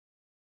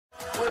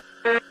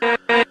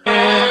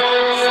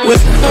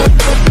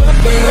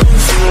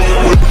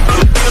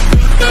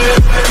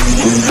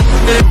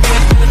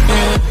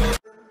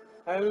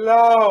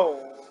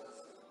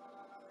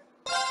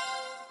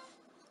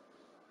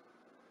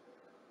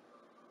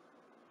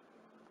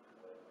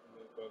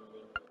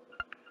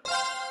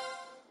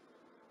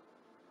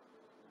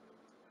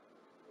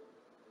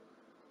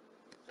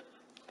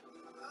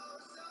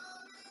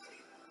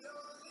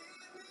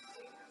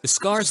The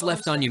scars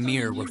left on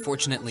Ymir were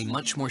fortunately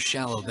much more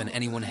shallow than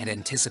anyone had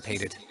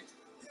anticipated.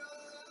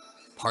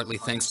 Partly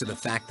thanks to the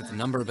fact that the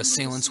number of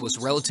assailants was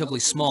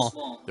relatively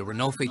small, there were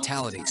no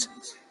fatalities.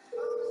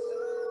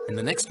 And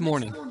the next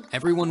morning,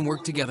 everyone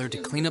worked together to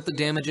clean up the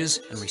damages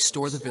and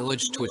restore the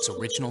village to its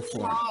original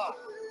form.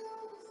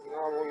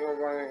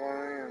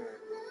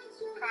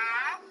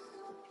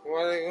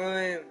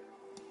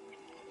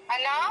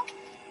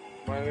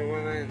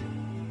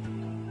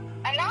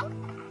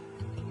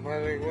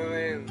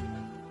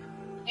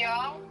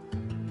 Yo?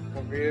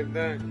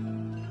 Bakit?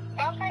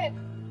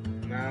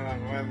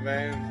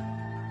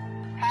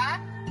 Ha?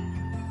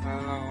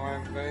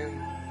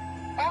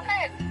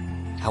 Bakit?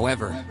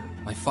 However,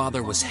 my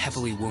father was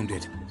heavily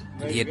wounded,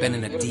 and he had been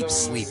in a deep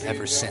sleep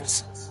ever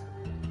since.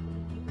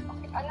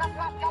 Anak,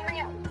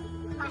 mamaya.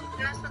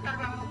 Nasa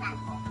trabaho pa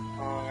ako.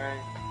 Okay.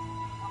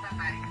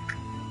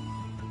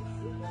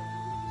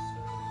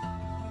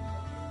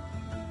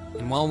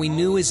 And while we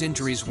knew his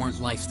injuries weren't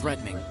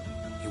life-threatening,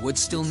 he would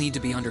still need to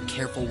be under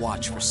careful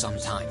watch for some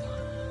time.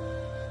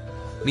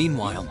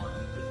 Meanwhile...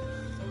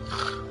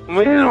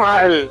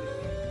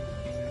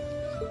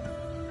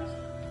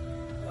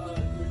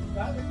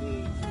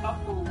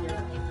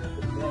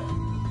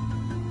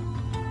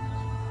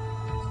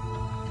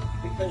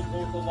 Because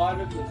there's a lot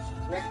of this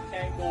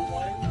rectangle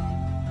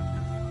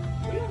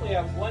one. We only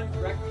have one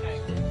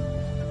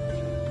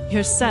rectangle.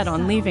 You're set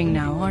on leaving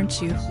now,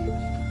 aren't you?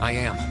 I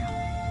am.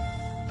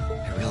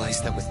 I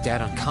realized that with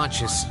Dad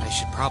unconscious, I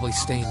should probably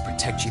stay and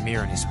protect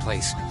Ymir in his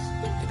place.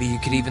 Maybe you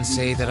could even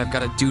say that I've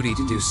got a duty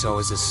to do so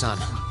as his son.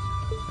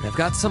 But I've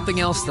got something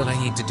else that I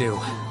need to do.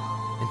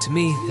 And to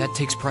me, that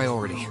takes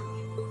priority.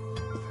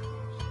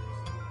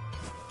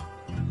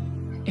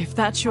 If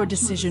that's your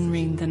decision,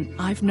 Reem, then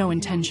I've no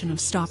intention of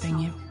stopping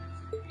you.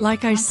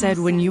 Like I said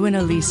when you and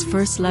Elise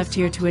first left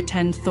here to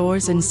attend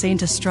Thor's in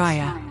St.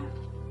 Astraea,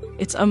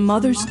 it's a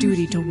mother's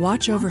duty to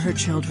watch over her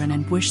children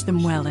and wish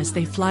them well as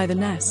they fly the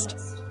nest.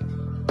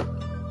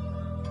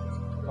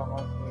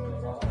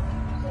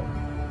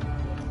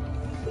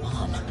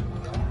 Mom.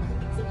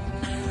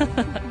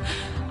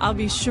 I'll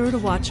be sure to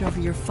watch over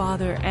your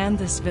father and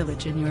this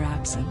village in your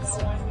absence.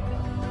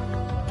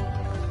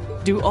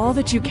 Do all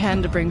that you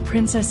can to bring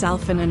Princess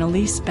Alphen and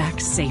Elise back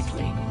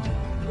safely.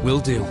 Will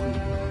do.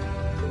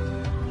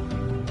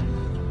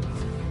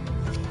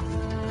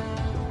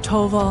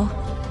 Toval,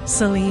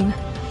 Celine,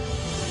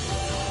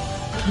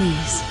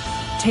 please,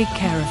 take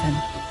care of him.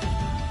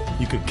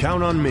 You could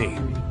count on me.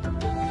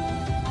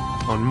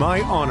 On my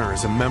honor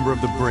as a member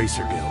of the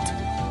Bracer Guild,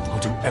 I'll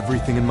do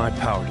everything in my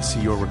power to see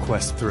your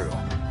request through.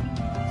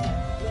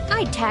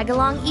 I'd tag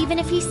along even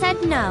if he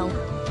said no.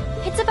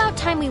 It's about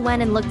time we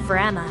went and looked for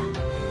Emma.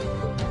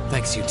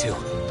 Thanks, you two.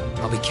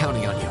 I'll be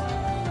counting on you.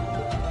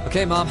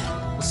 Okay, Mom.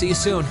 We'll see you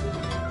soon.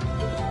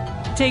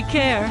 Take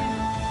care,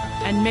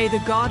 and may the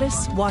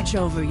goddess watch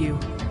over you.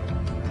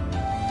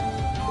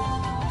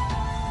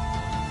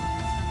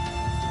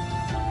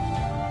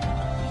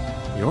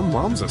 Your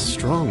mom's a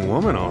strong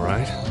woman, all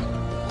right.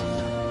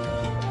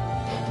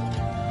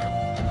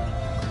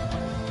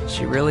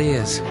 She really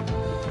is.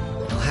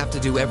 I'll have to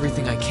do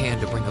everything I can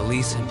to bring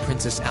Elise and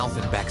Princess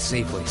Alphen back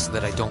safely so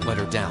that I don't let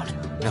her down.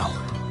 No.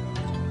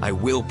 I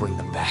will bring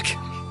them back.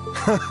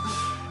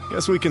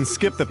 Guess we can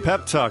skip the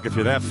pep talk if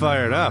you're that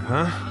fired up,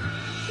 huh?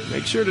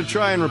 Make sure to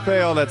try and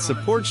repay all that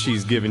support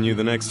she's given you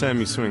the next time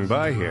you swing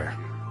by here.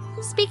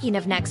 Speaking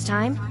of next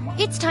time,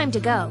 it's time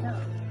to go.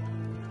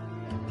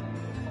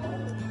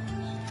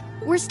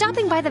 We're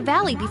stopping by the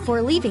valley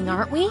before leaving,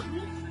 aren't we?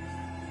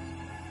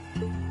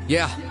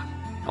 Yeah.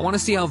 I want to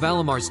see how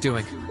Valamar's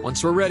doing.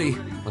 Once we're ready,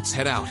 let's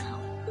head out.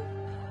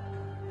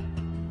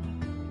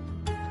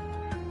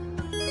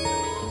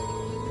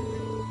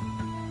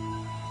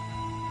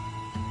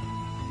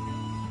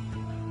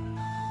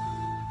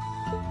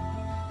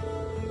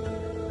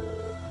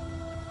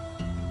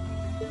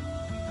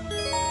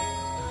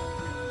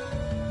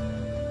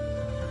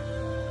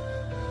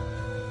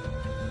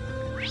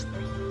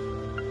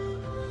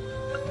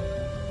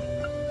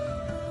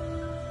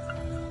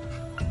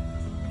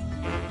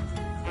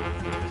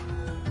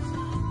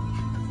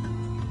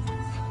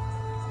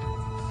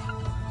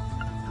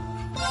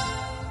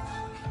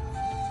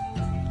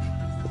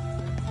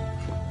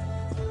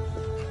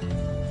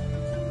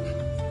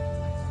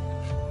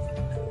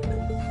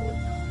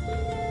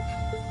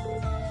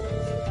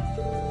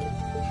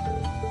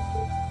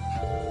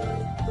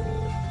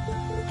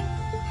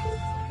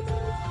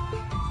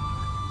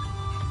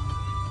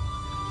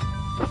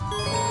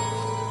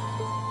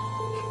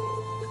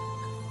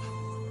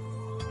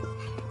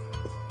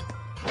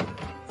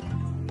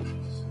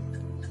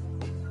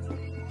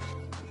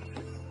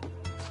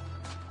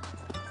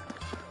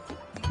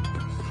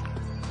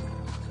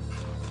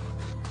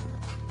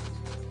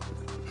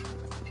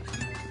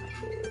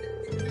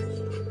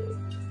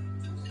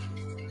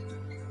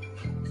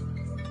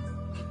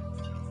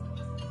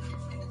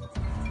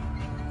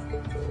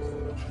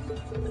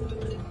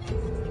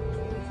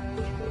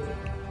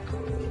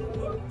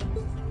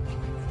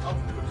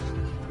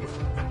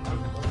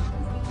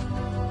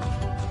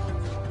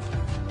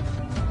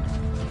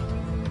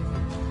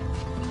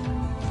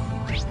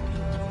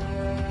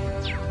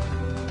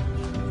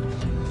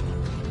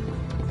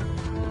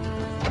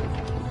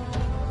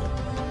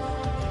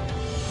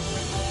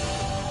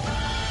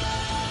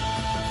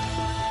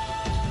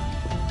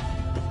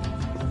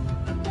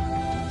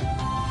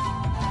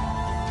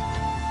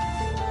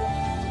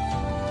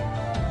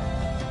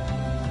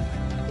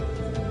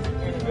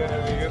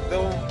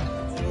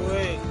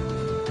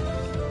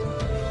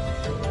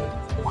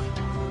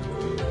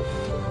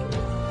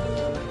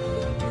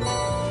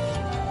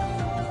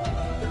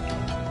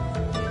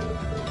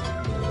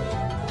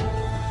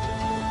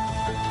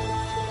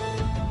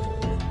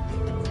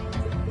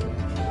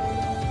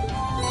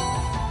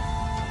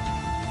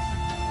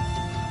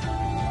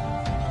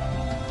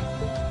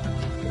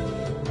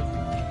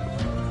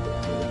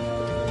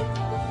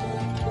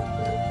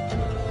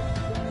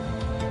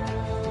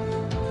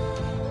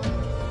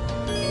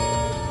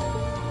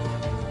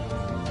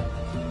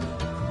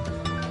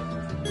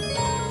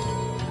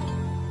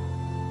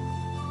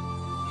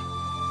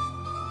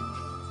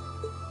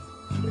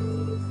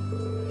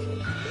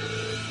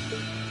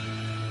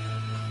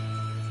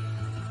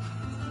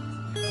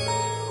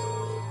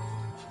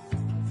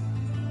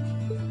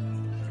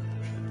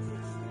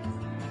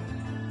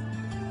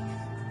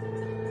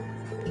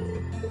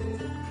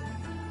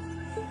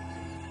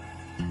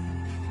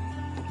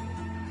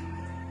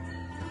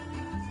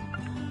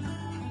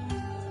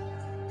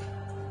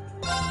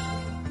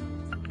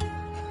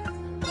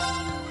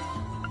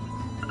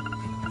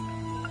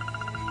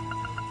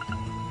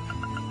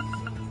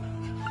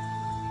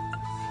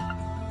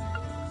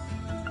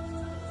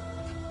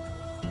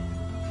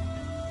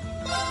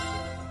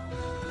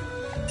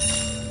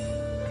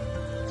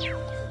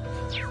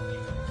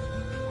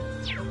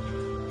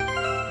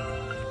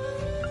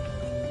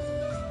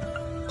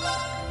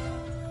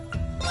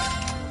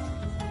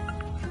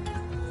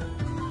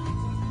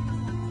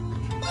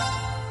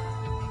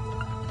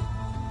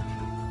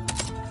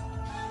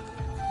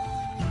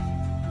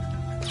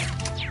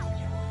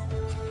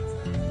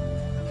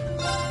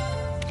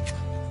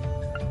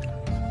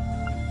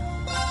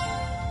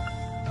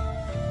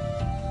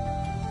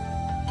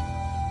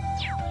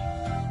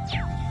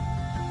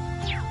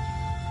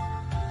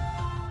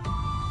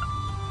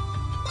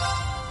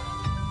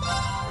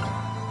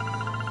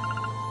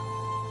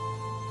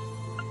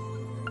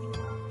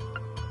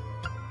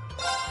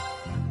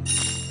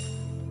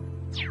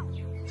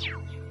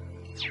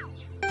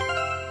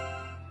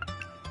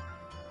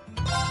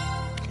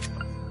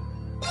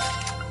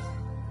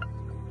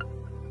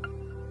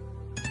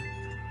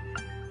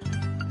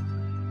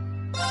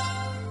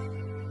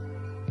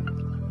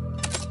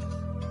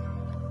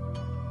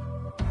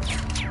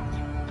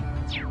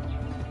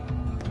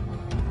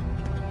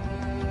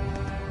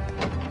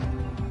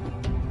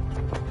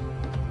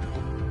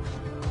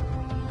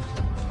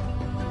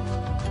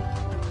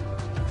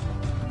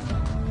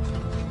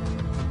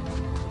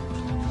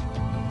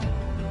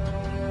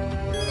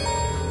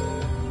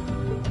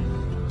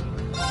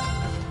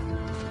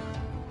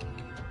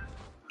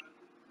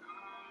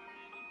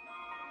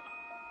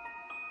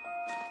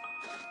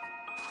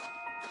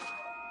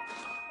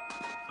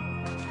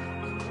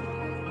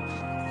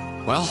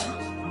 Well,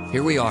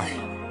 here we are.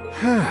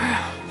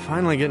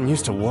 Finally getting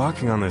used to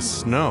walking on this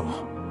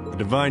snow. The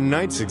Divine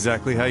Knight's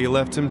exactly how you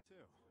left him.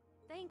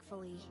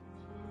 Thankfully.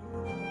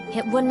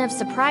 It wouldn't have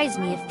surprised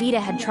me if Vita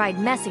had tried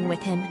messing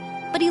with him,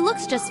 but he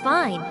looks just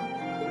fine.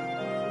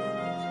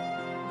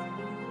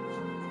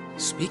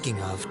 Speaking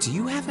of, do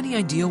you have any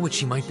idea what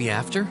she might be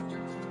after?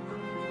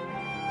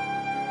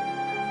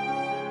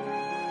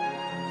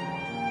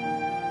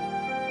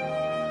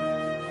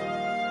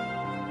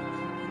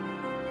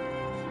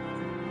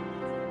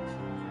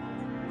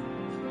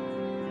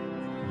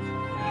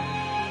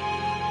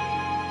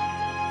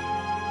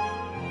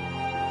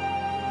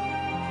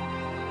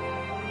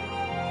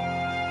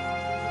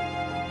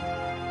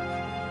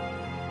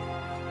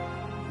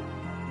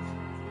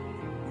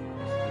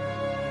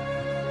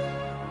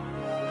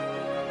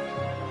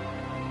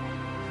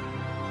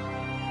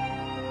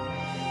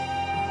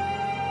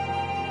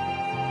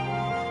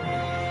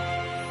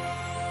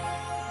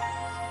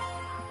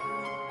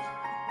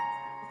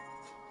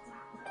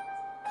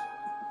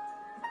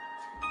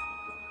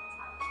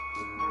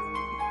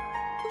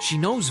 She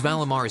knows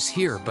Valimar is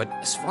here, but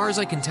as far as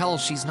I can tell,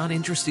 she's not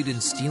interested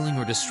in stealing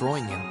or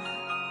destroying him.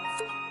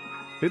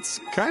 It's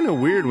kind of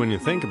weird when you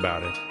think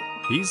about it.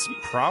 He's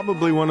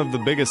probably one of the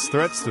biggest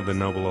threats to the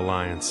Noble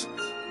Alliance.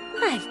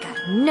 I've got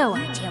no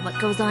idea what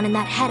goes on in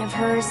that head of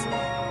hers.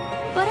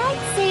 But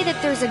I'd say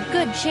that there's a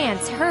good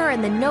chance her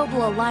and the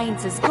Noble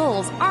Alliance's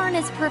goals aren't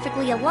as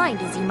perfectly aligned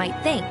as you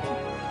might think.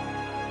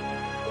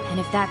 And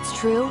if that's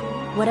true,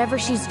 whatever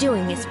she's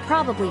doing is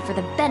probably for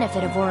the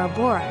benefit of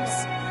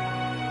Ouroboros.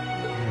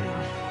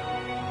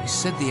 You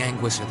said the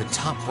Anguis are the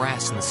top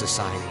brass in the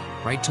society,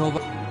 right, Tova?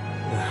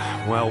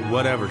 Well,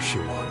 whatever she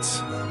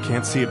wants.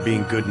 Can't see it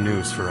being good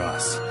news for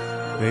us.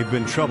 They've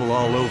been trouble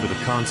all over the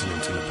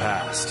continent in the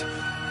past.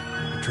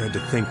 I dread to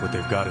think what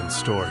they've got in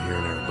store here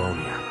in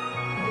Erebonia.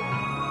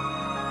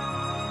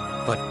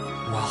 But,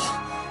 well,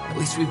 at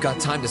least we've got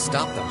time to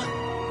stop them.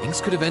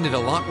 Things could have ended a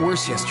lot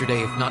worse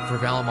yesterday if not for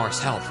Valamar's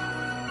help.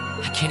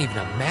 I can't even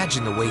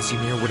imagine the ways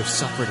Ymir would have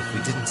suffered if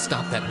we didn't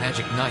stop that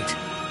magic knight.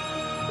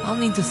 I'll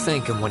need to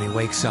thank him when he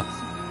wakes up.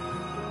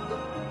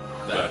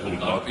 That will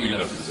not be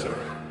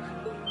necessary.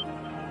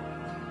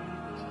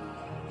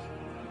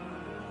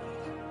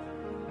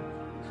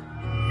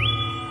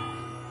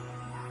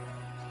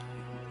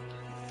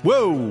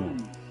 Whoa!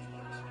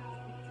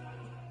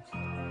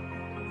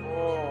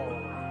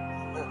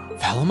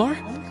 Valamar?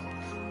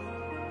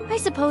 I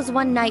suppose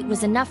one night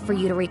was enough for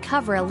you to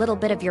recover a little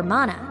bit of your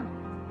mana.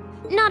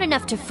 Not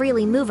enough to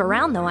freely move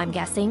around, though, I'm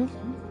guessing.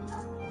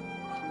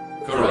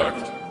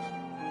 Correct.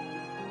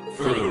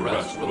 Further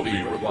rest will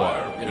be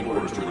required in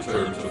order to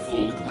return to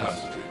full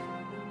capacity.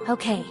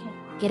 Okay,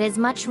 get as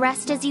much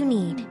rest as you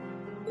need.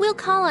 We'll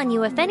call on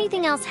you if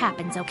anything else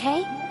happens,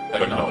 okay?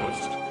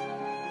 Acknowledged.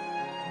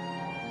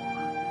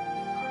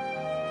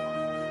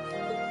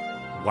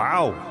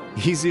 Wow,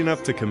 easy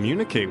enough to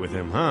communicate with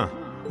him, huh?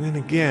 Then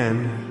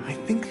again, I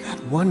think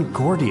that one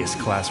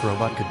Gordius-class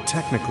robot could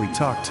technically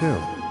talk too.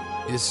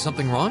 Is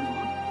something wrong?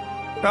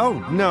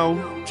 Oh,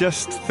 no,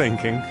 just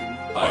thinking.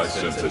 I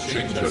sense a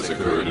change has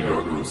occurred in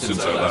your group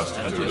since I last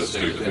entered a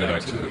state of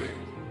inactivity.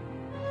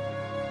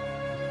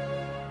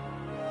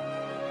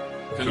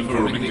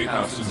 Confirming the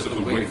absence of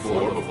the wave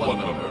form of one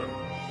number.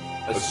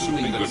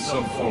 Assuming that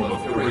some form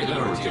of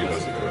irregularity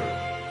has occurred.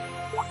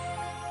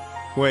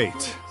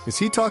 Wait, is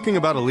he talking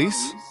about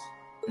Elise?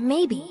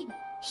 Maybe.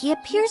 He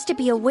appears to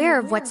be aware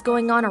of what's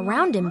going on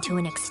around him to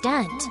an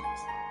extent.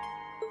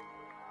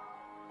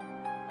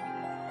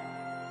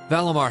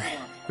 Valamar,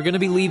 we're gonna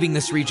be leaving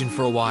this region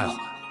for a while.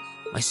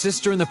 My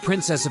sister and the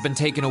princess have been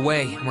taken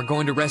away, and we're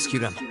going to rescue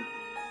them.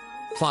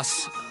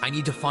 Plus, I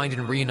need to find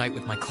and reunite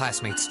with my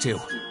classmates too.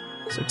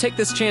 So take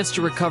this chance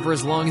to recover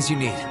as long as you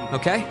need,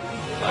 okay?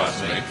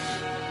 Classmates?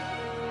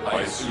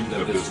 I assume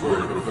that this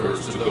word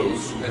refers to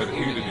those who have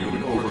aided you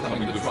in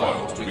overcoming the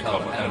trials to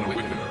become an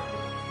Awakener.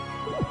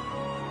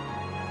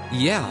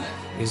 Yeah,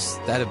 is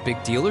that a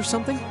big deal or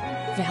something?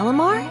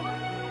 Valamar?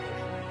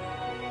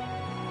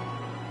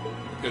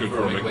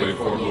 Confirming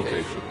waveform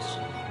locations.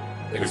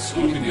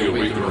 Excluding the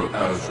Awakener of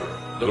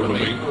Azure, the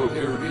remainder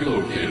appear to be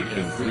located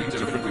in 3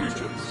 different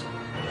regions.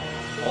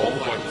 All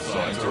vital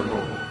signs are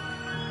normal.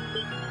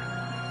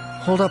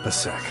 Hold up a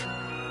sec.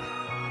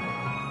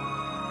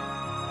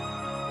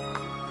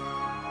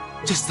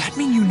 Does that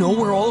mean you know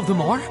where all of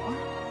them are?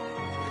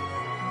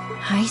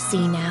 I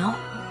see now.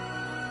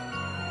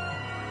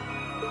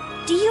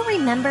 Do you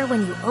remember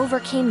when you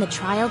overcame the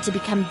trial to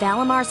become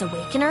Valamar's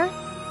Awakener?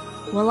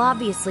 Well,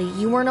 obviously,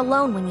 you weren't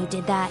alone when you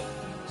did that.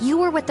 You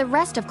were with the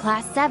rest of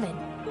Class 7,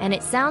 and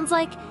it sounds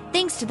like,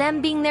 thanks to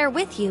them being there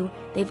with you,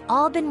 they've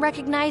all been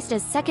recognized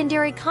as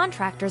secondary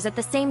contractors at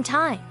the same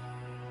time.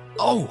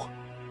 Oh!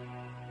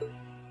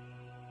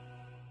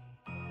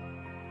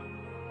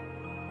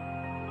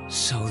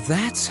 So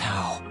that's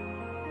how...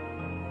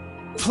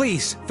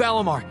 Please,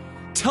 Valamar,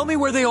 tell me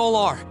where they all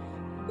are!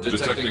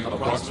 Detecting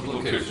approximate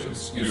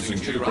locations using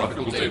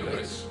geographical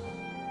database.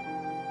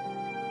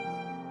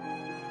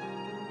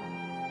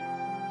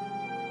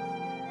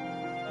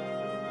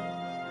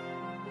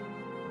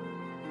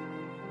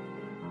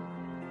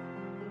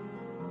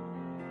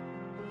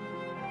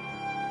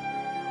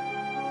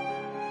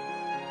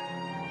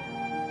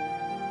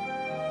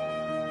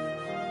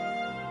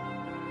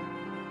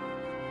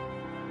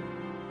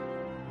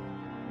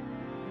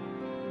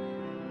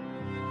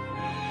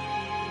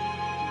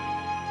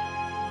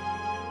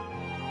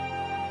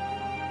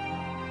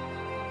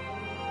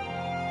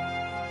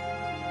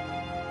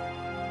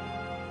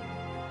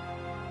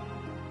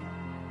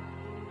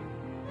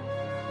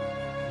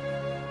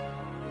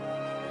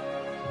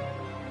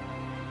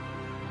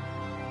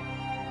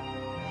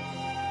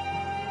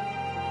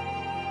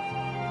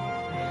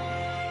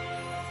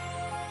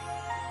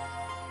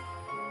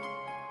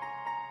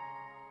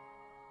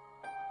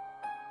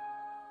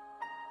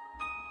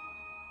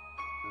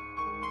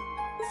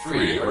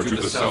 Three are to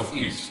the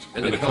southeast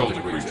in the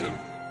Celdic region.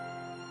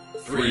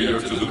 3 are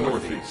to the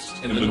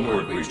northeast in the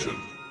Nord region.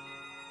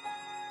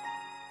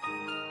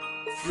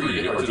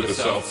 3 are to the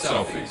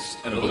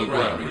south-southeast in the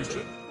Legram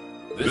region.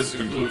 This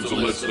concludes a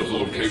list of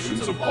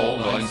locations of all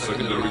 9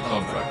 secondary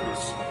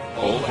contractors.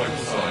 All vital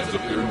signs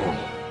appear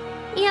normal.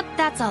 Yep,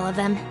 that's all of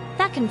them.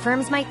 That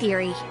confirms my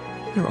theory.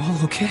 They're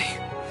all okay.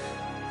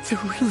 They're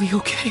really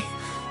okay.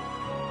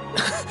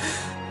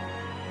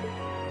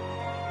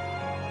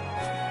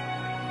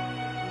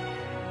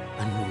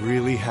 I'm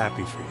really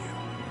happy for you.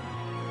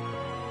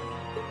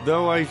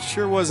 Though I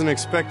sure wasn't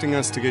expecting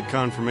us to get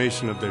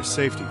confirmation of their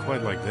safety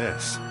quite like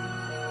this.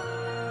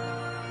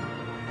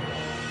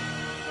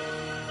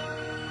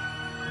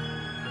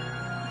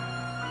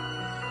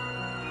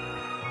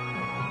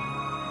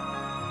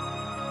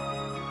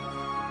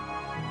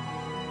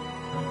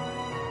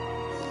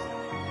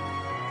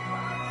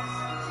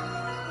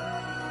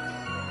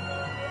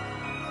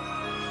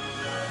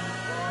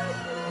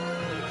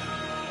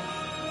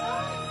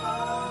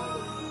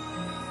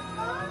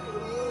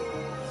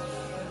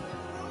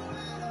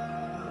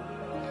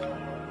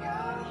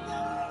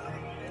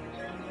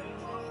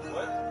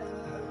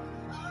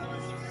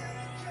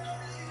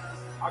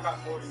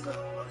 got more than that.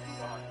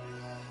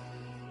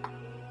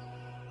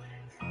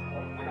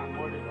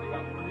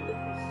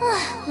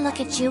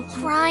 Look at you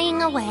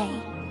crying away.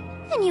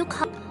 And you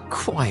call.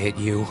 Quiet,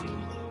 you.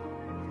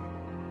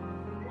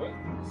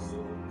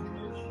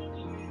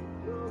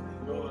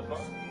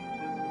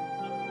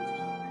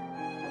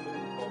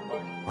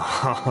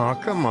 Oh,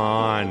 come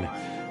on.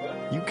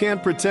 You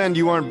can't pretend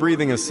you aren't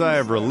breathing a sigh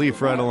of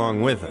relief right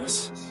along with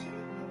us.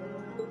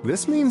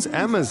 This means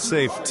Emma's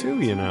safe too,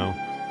 you know.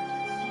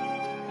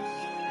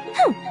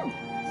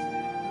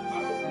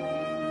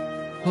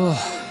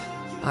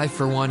 I,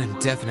 for one, am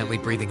definitely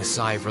breathing a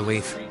sigh of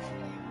relief.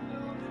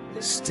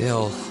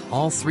 Still,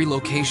 all 3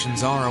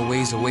 locations are a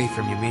ways away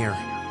from Ymir.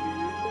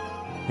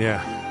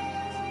 Yeah.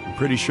 I'm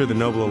pretty sure the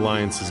Noble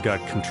Alliance has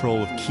got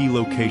control of key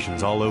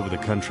locations all over the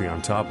country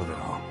on top of it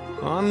all.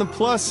 On the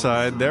plus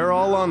side, they're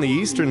all on the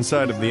eastern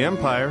side of the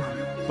Empire,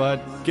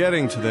 but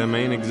getting to them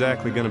ain't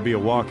exactly gonna be a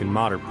walk in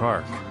Motter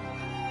Park.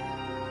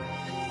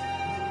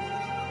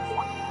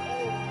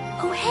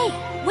 Oh, hey,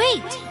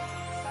 wait!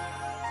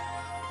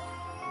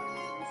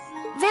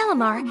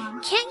 Valimar,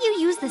 can't you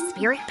use the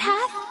spirit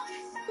path?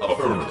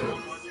 Affirmative.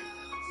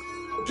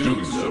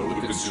 Doing so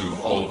would consume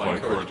all of my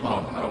current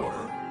mana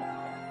power.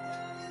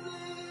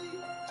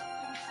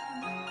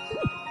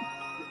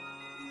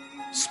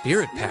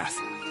 Spirit Path.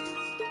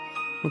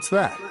 What's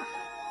that?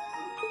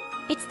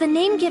 It's the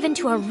name given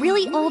to a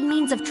really old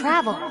means of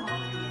travel.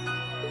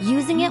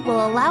 Using it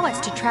will allow us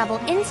to travel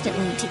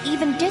instantly to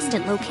even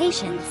distant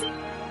locations.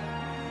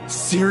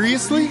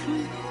 Seriously?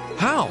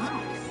 How?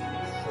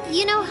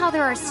 You know how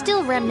there are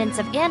still remnants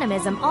of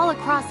animism all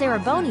across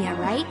Erebonia,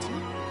 right?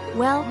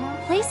 Well,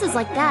 places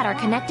like that are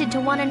connected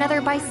to one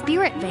another by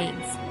spirit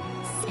veins.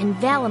 And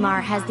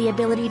Valimar has the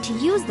ability to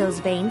use those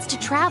veins to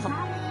travel.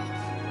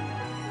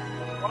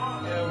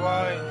 Yeah,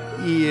 right.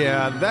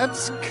 Yeah,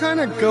 that's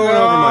kinda going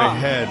over my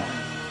head.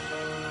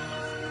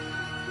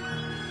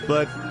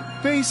 But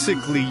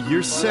basically,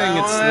 you're saying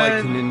it's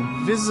like an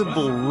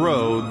invisible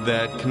road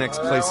that connects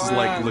places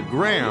like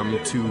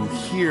Legram to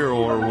here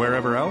or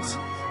wherever else?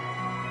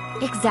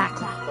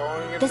 Exactly.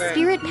 The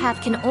spirit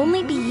path can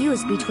only be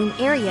used between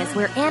areas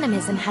where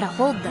animism had a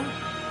hold, though.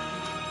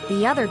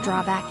 The other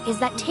drawback is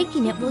that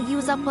taking it will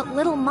use up what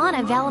little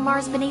mana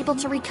Valimar's been able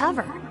to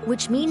recover,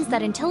 which means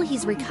that until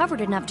he's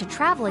recovered enough to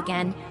travel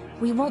again,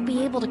 we won't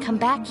be able to come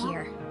back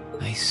here.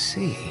 I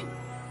see.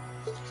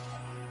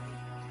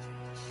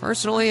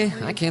 Personally,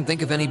 I can't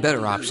think of any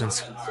better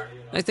options.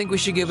 I think we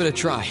should give it a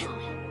try.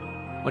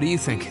 What do you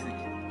think?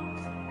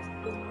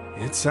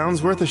 It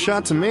sounds worth a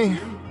shot to me.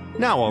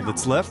 Now all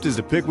that's left is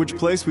to pick which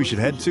place we should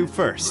head to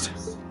first.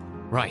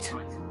 Right.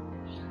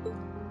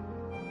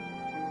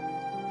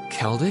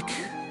 Celdic,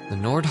 the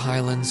Nord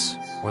Highlands,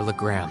 or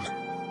Legram.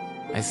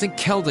 I think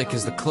Celdic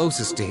is the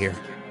closest to here.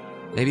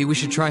 Maybe we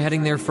should try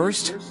heading there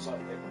first?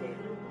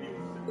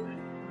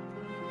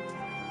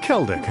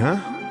 Celdic, huh?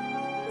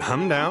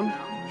 I'm down.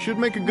 Should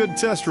make a good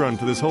test run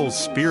for this whole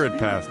spirit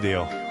path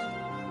deal.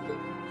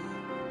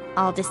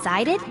 All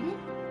decided?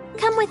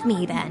 Come with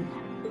me, then.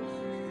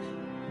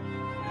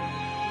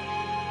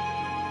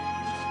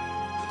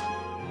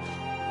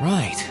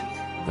 Right.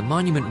 The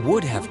monument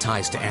would have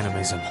ties to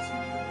animism.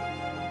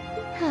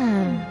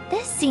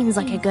 This seems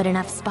like a good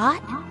enough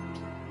spot.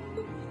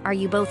 Are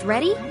you both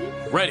ready?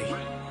 Ready.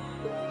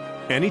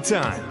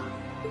 Anytime.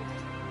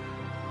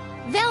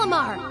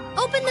 Valimar,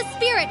 open the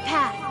spirit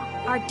path!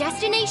 Our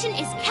destination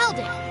is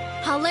Celdic.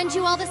 I'll lend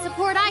you all the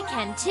support I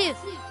can, too.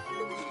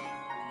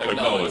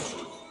 Acknowledged.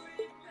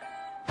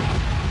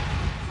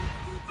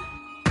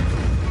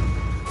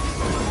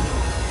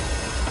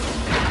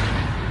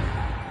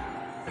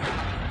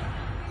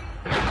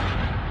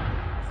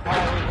 How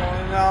are we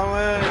going that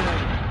way?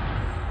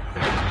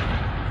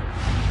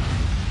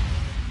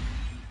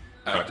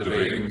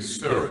 Activating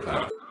Spirit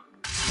Path.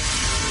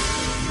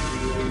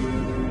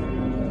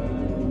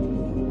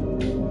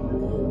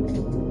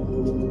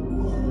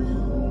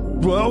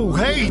 Whoa,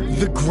 hey,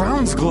 the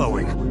ground's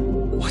glowing.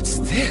 What's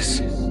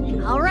this?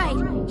 All right,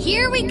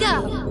 here we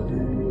go.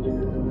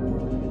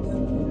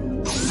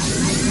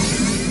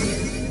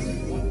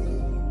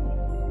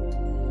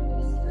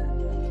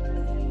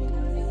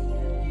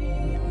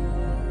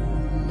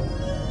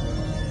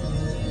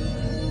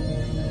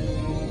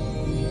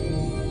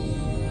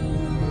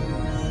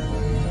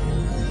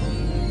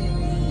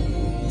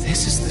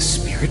 This is the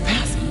spirit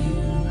path?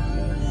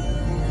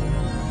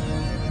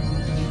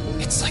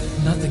 It's like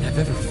nothing I've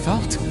ever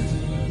felt.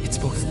 It's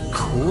both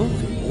cool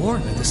and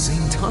warm at the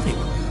same time.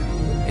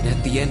 And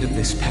at the end of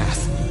this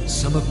path,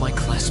 some of my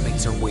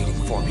classmates are waiting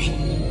for me.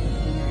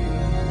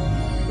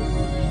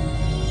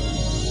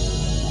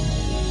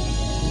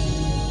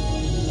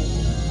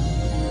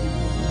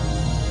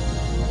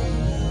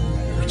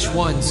 Which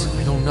ones,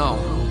 I don't know.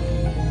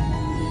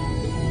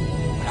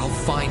 But I'll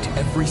find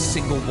every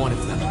single one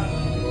of them.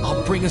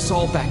 I'll bring us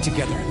all back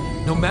together,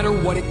 no matter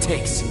what it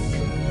takes.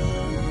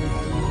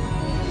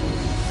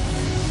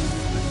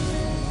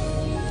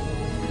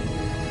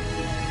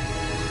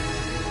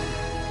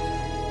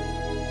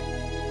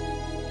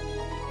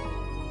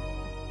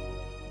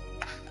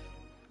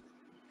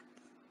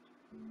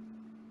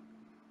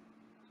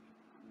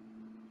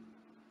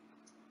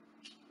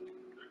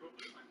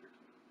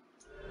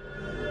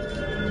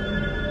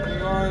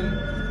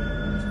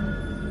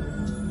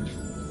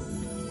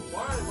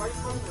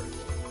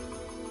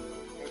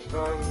 I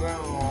know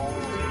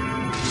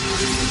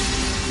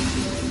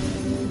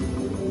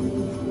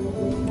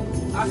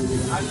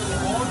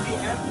all the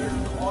answers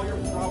to all your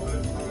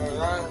problems.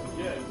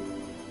 Yeah.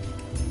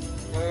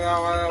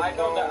 I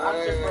know the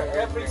answer for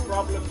every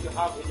problem you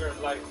have in your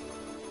life.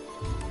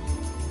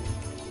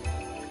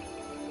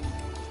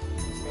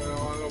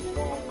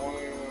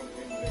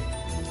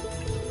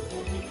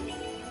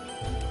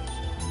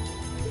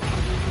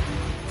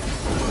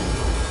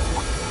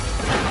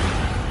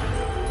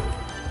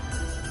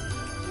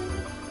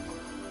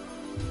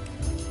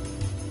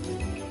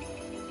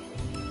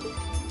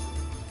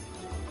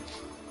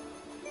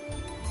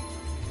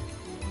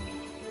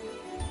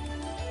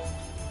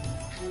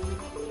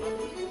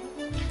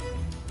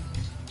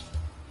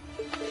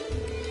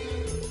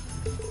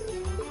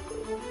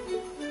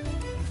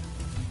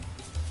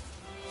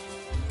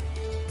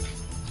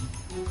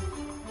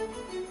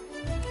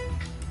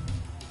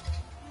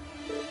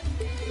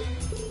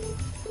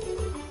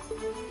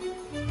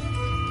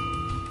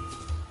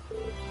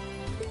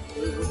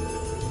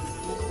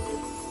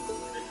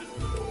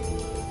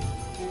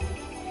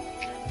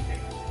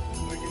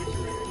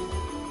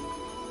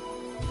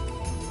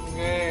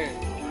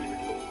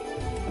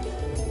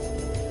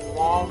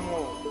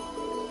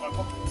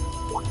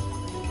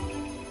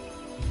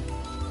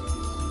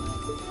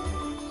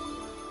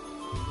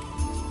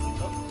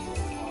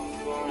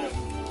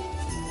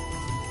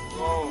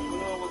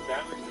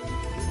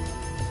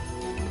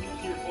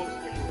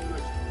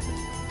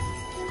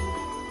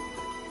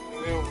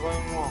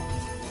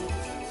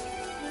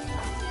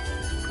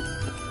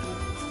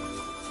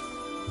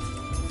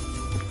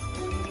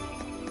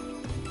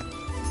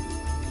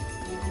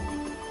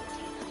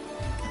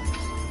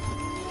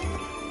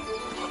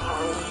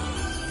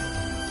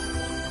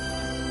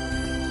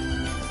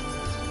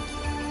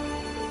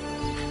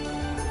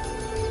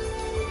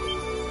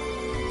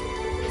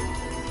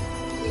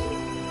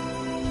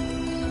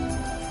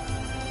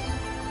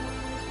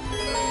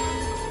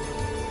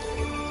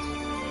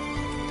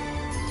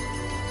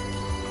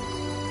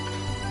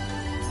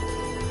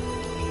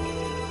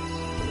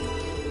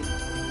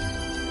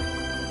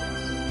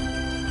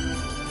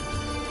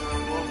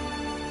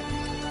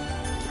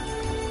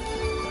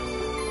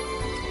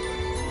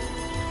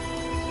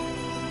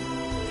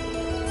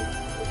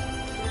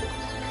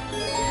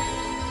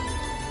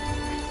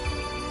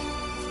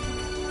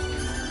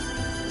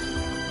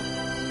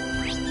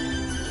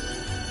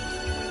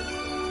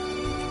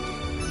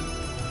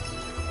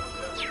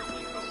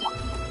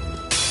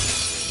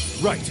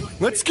 Right,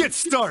 let's get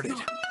started.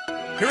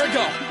 Here I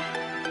go.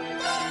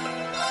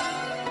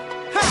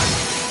 Ha!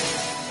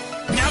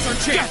 Now's our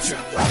chance. Gotcha.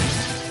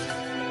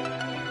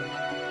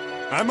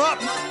 I'm up.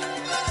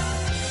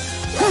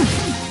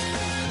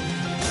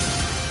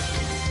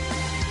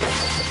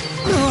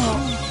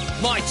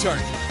 My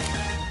turn.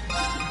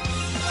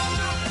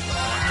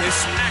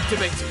 This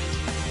activate.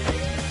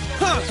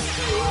 Huh.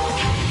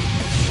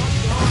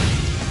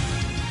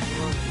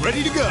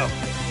 Ready to go.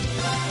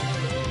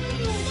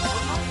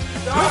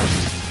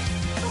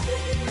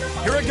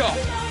 Here I go.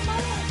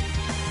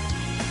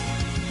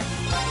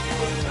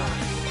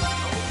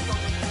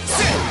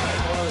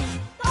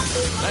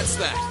 That's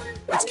that.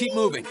 Let's keep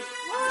moving.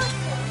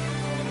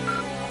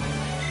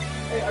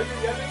 Hey, are you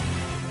yelling?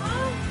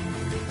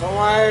 Oh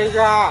my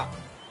god.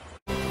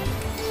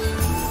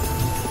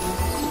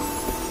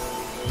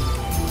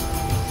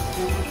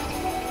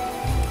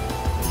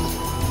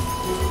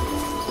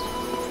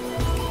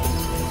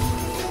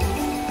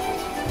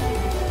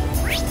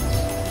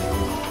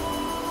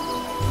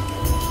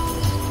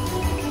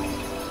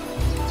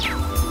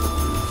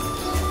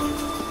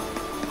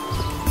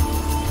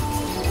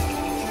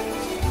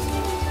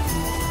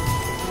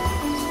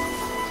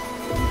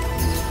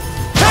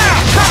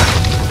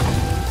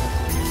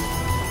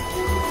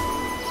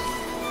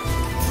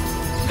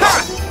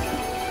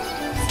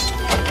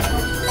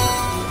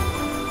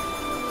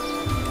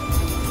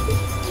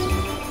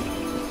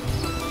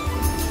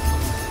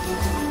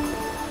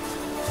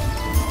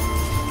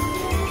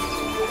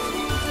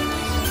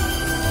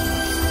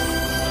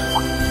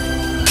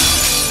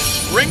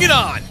 Bring it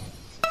on!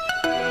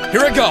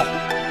 Here I go!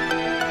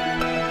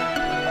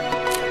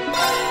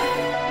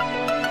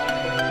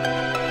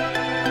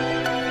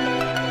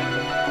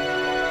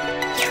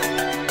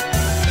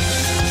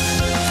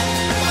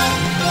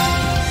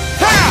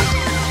 Ha!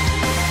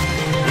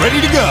 Ready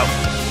to go!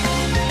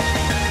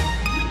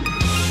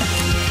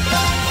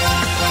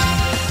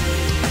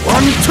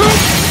 One, two!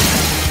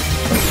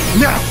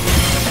 Now!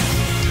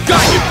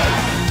 Got you!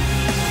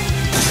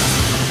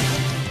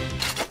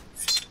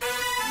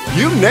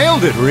 You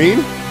nailed it,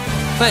 Reen!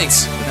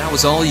 Thanks, that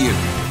was all you.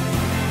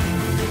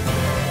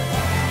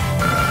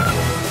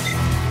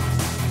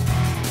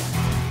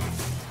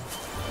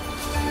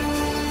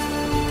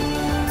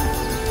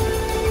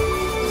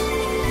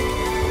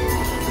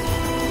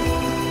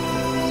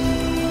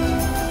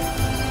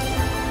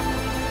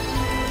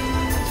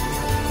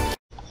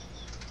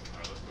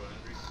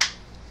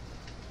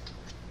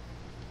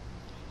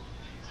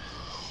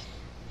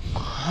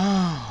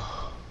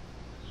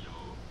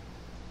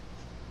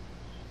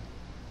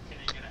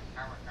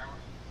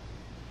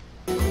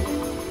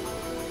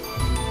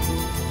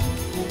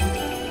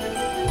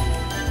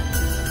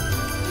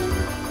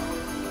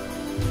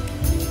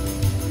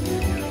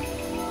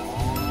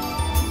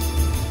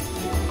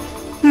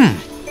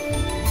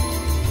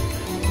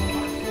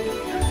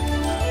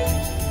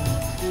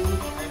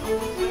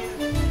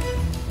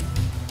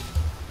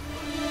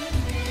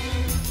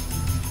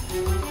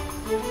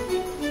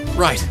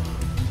 Right.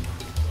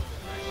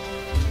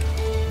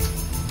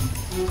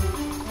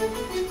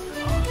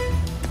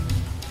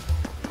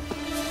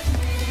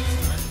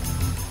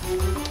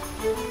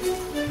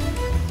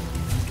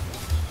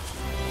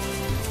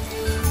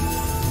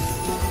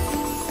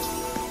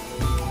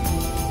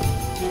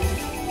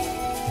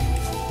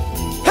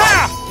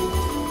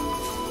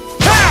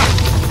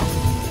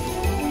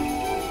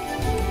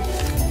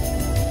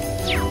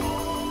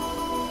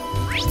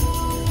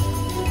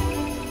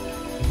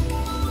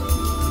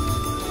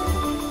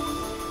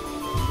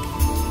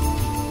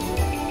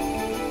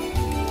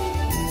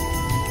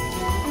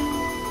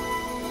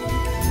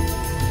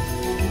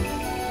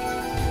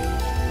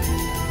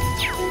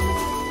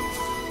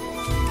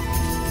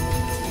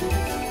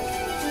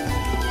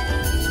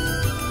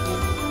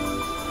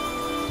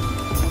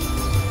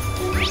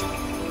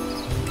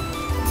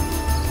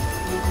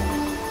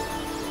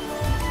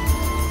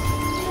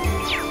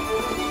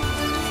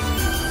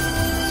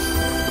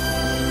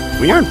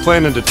 We aren't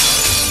planning to...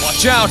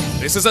 Watch out!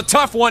 This is a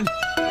tough one!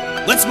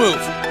 Let's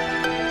move!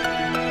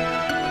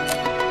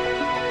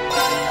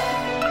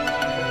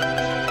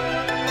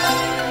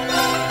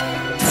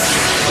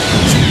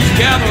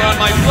 Gather on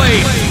my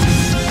blade!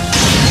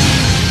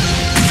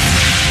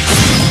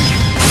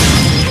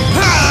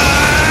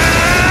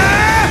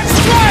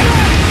 Strike!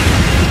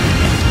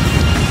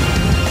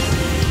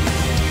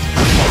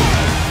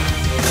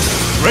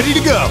 Ready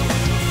to go!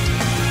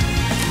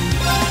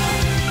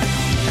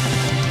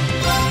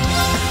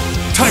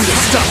 Time to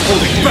stop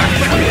holding back!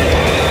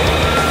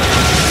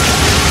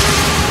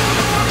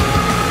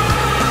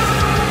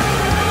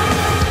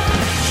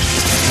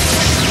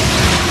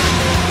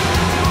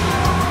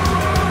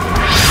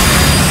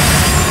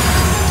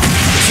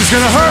 This is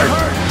gonna hurt!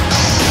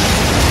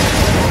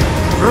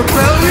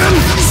 Rebellion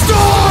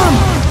Storm!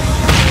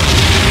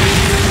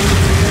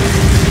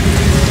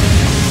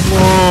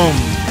 Boom!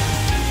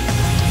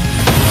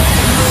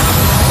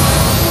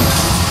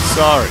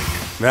 Sorry,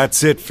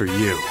 that's it for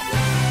you.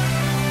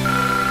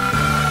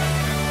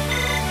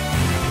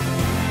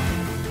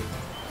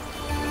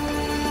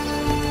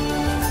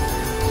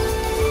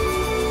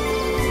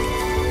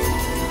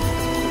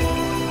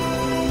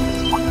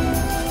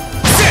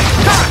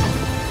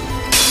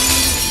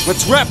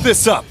 Let's wrap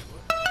this up!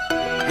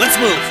 Let's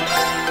move!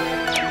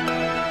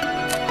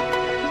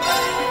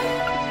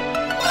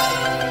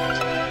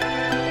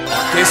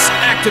 Marcus,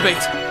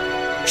 activate!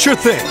 Sure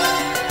thing!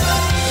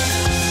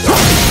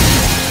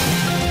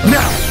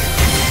 Now!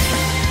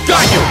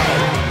 Got you!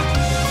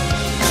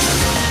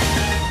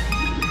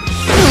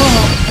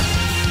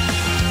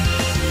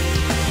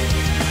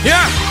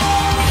 Yeah!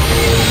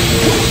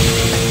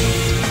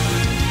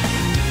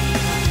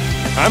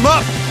 I'm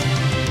up!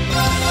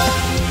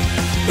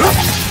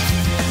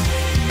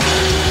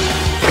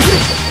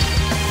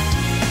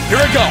 Here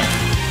I go!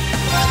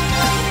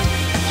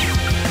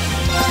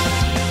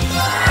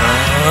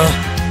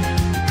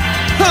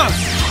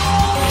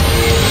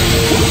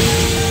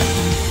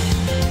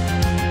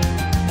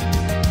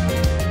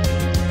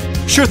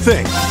 Sure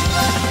thing!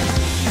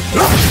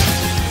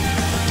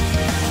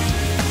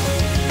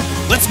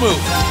 Let's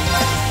move!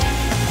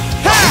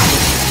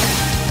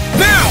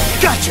 Now!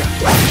 Gotcha!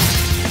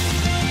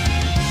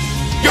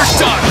 You're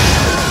done!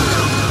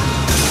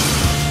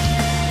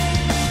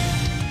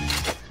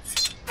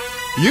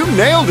 You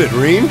nailed it,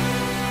 Rean!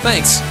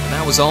 Thanks,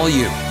 that was all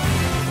you.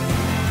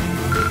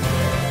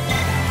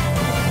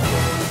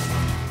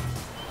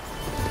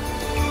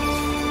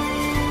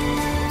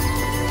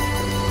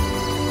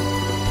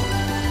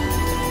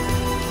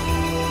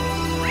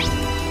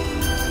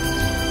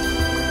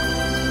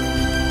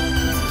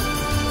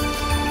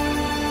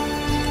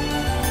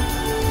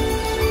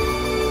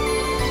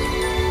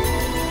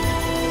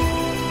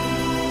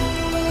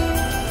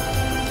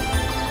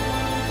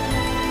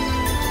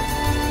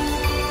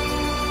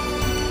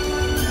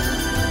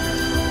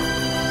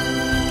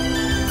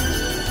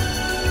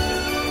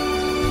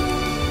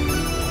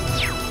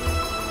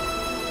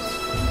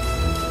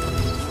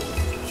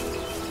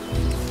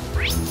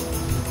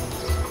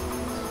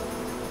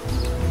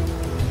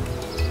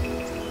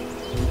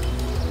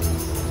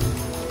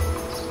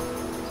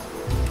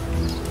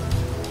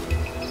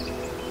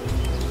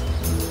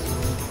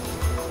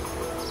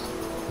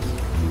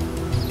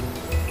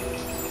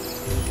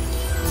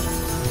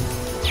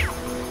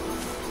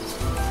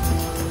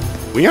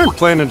 We aren't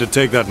planning to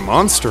take that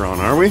monster on,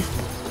 are we?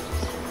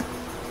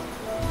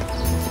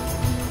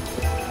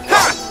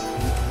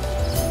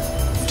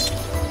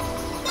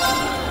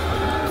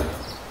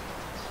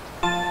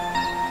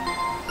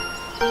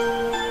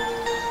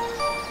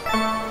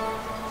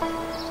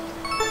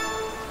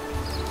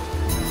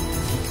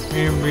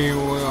 Maybe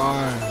we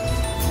are.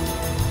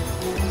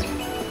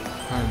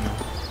 I don't know.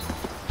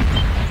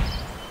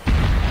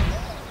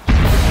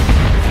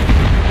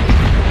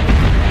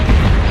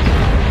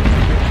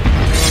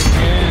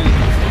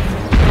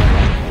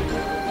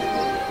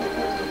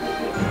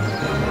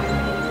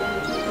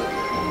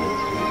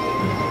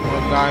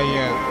 Die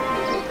yet.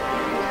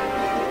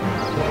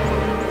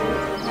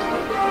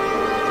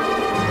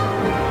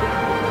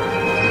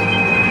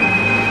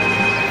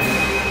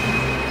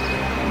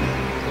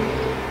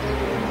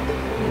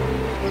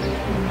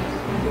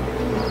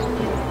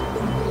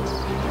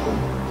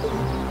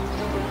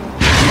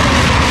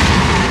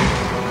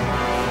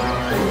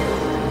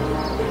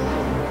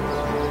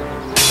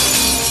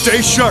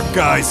 Stay sharp,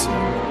 guys.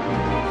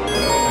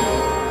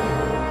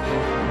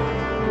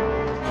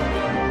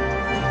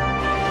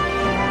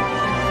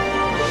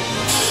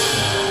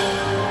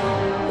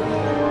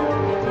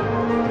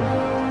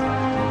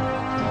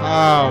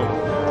 How?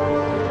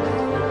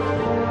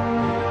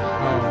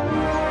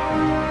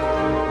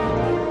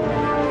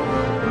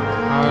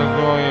 How's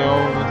going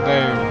over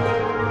there?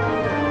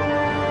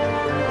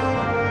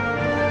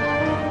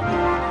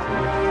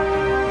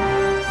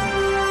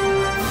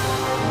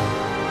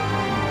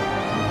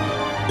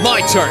 My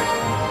turn!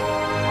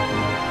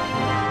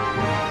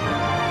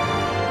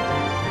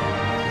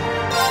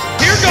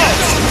 Here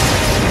goes!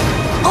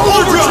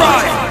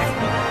 Overdrive!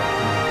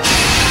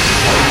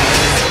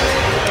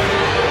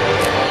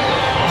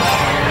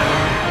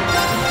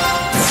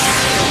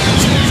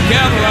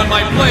 Gather on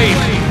my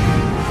blade!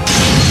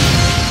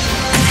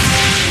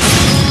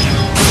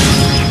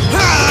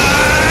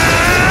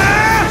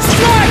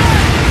 Strike!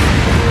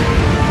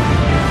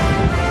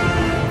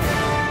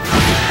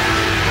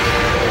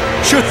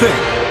 Sure thing.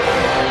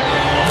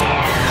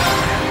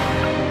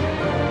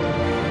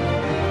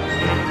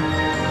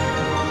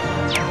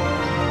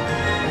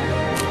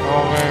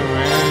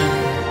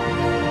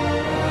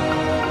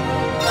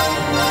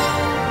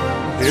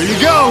 Here you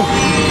go!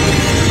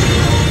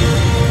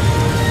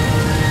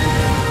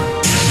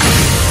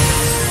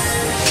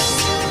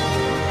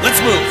 Let's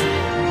move!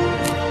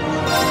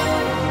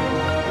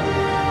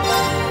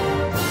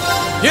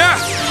 Yeah!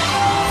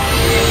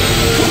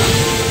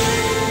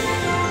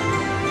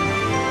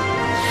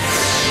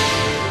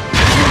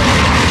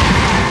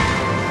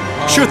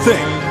 Sure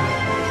thing.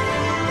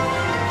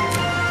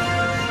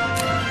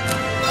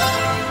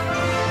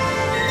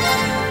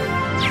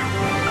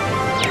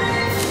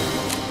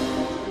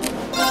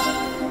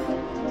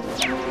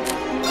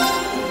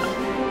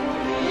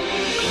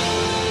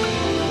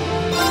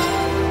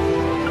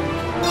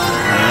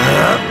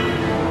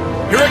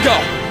 Here I go!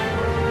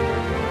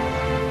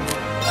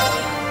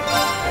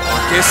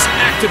 Marcus,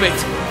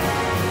 activate!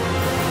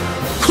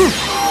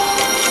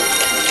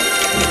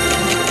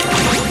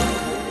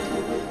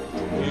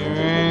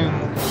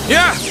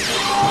 Yeah!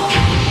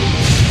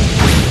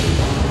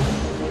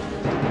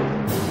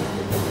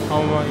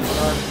 Oh my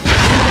god.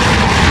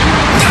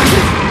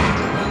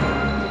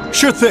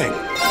 Sure thing.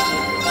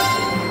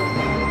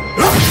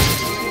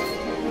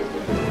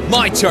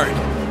 My turn!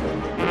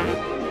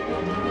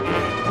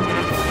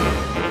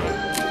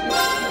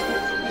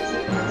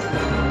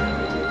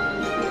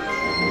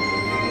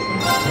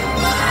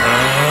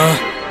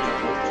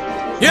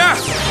 Yeah!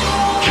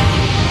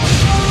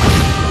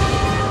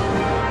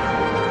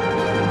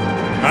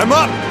 I'm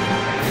up!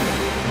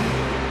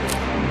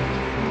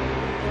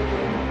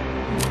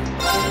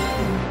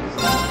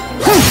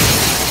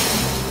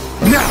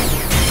 Now!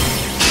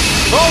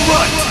 All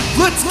right!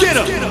 Let's get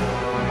him!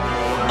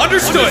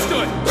 Understood!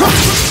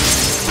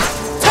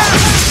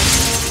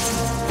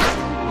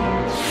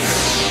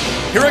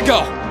 Here I go!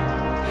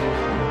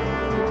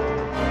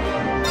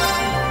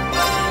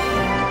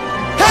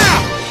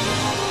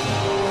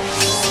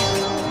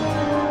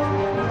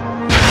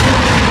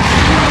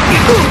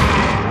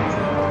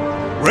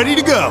 Ready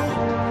to go!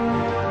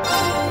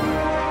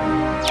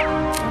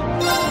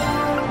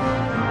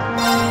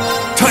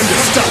 Time to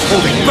stop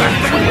holding back!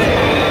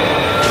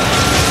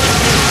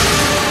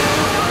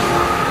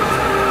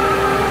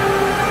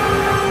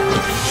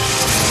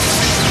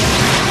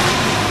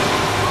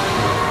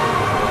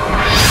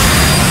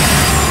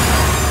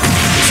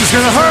 This is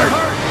gonna hurt!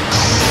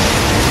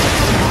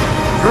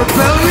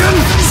 Rebellion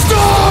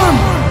Storm!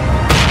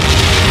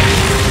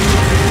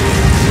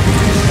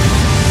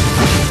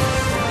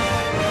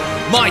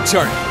 My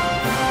turn!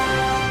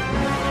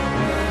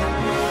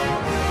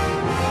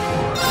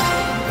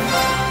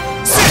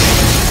 Sit!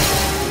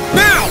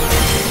 Now!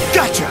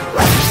 Gotcha!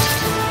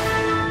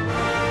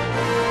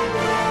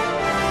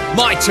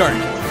 My turn!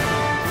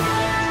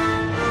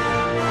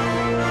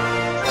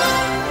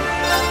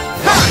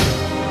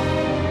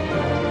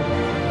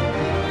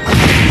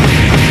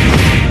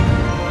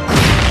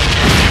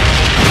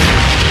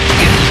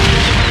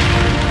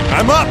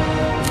 I'm up!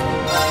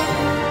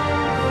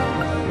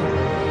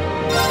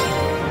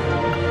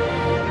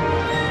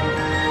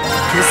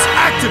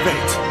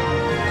 Activate!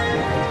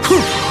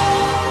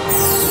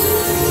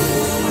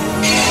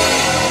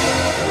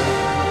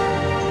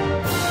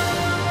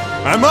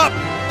 I'm up!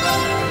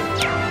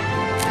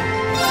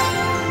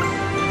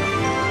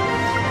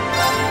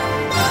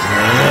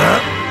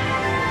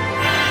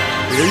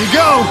 Here you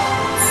go!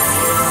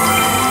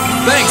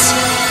 Thanks!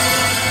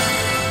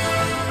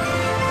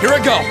 Here I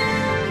go!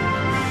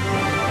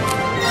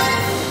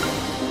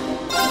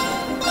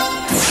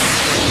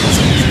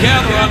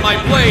 Gather on my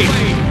blade!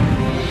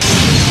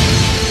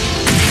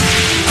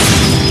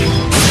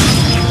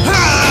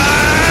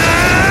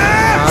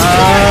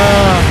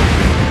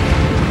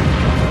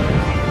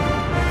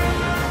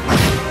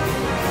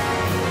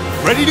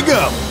 Ready to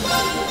go!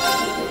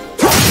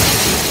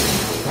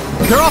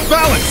 They're off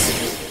balance!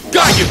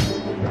 Got you!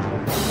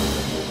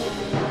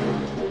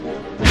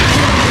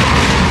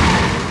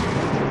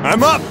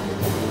 I'm up!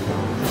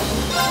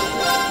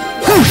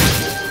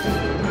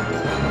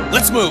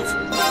 Let's move!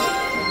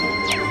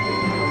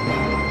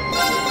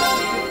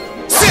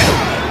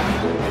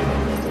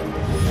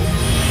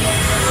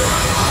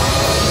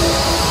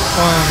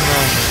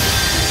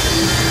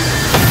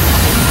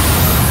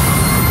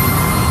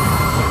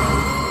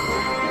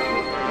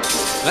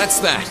 That's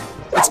that.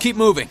 Let's keep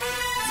moving.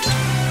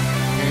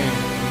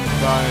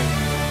 Bye.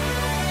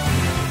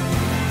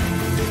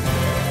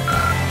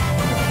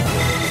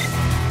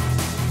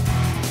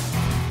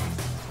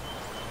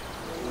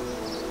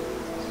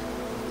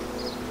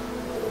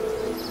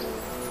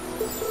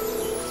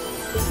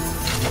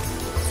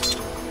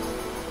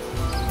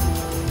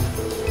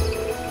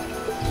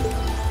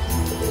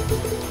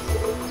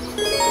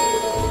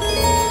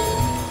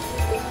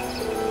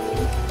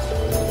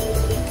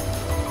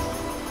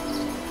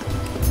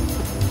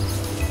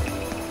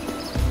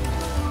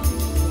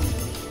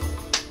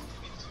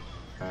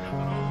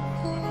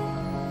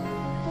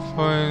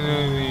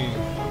 Finally.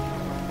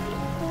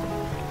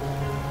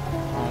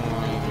 Oh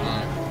my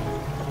god.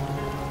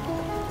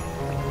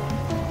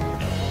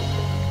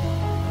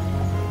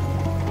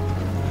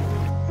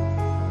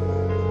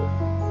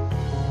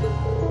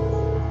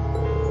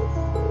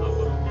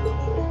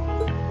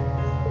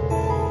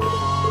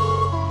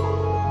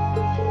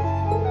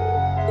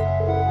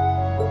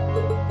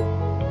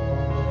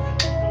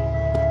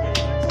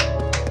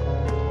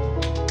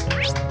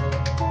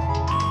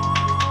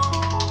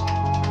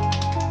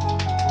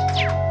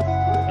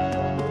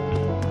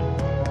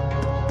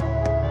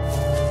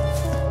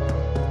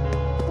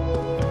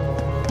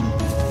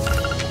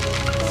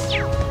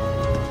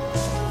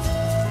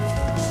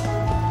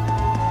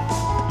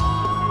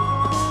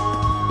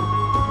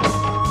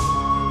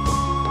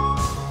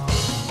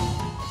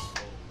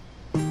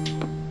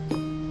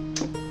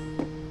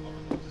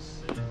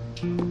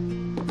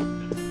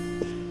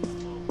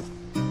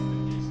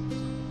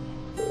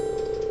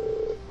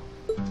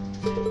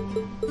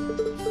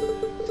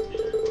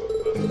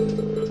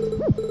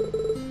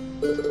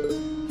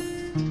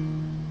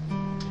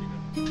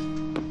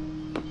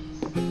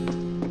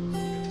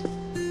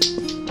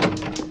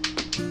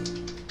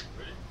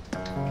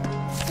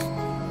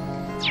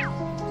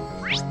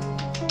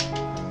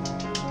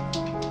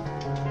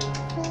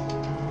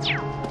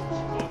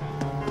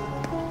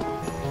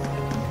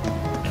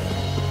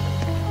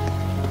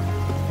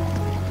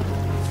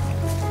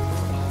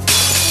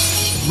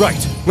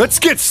 Right, let's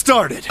get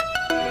started.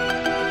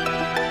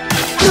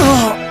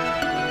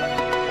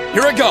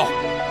 Here I go!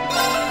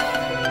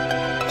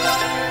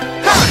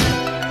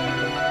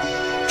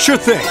 Sure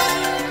thing.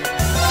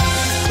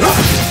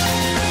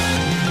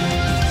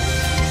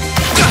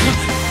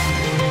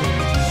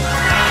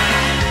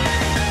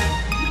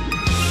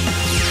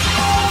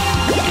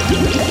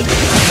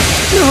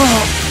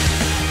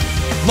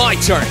 My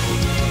turn!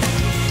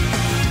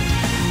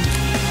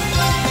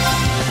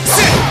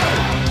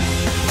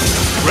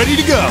 Ready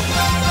to go.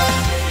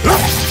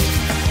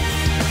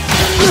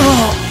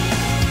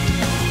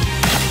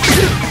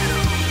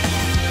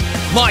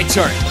 My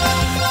turn!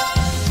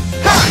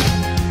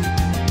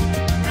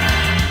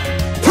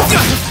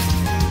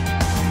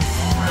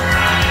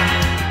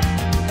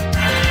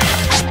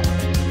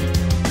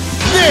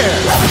 There!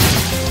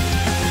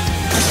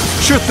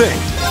 Sure thing.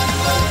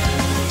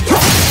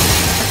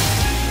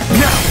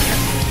 Now!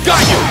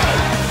 Got you!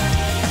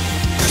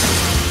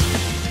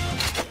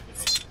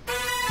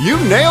 You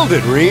nailed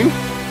it, Reem.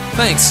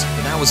 Thanks,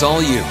 but that was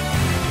all you.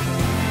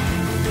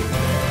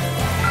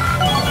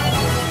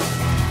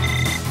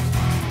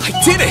 I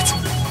did it!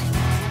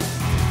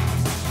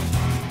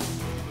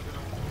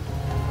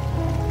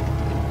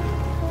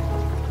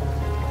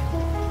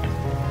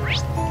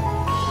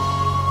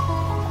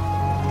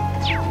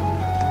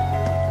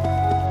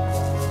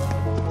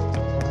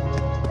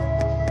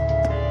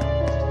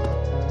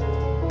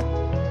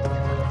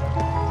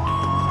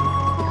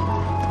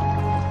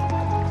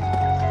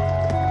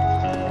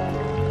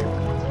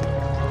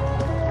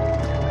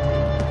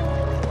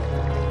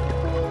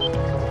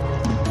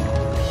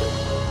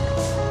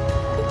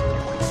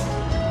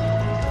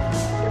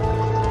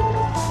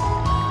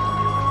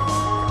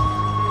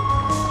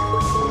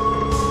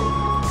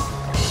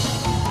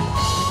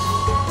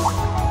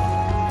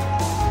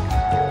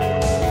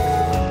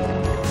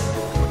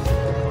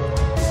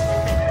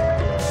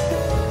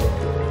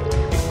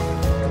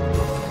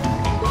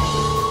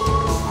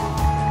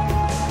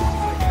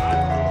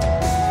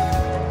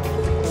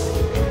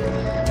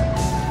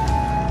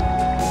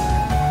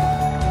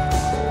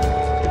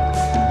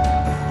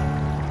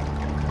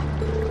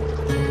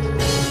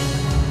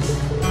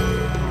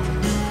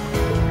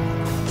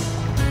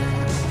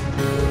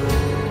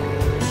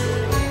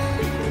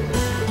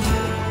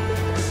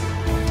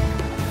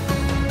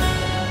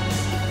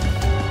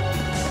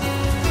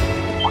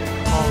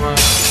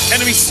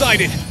 Enemy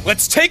sighted!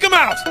 Let's take him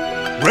out!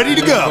 Ready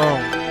to go.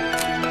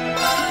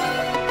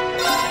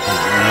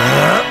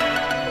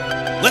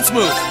 Let's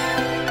move!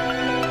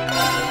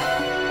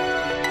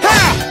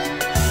 Ha!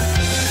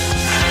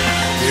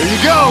 Here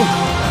you go.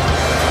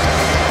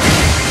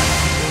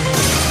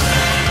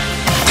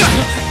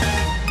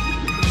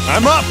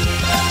 I'm up.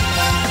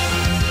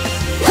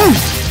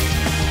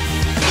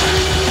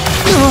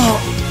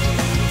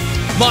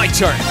 My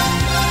turn.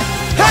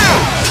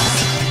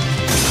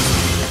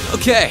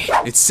 Okay,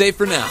 it's safe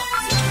for now.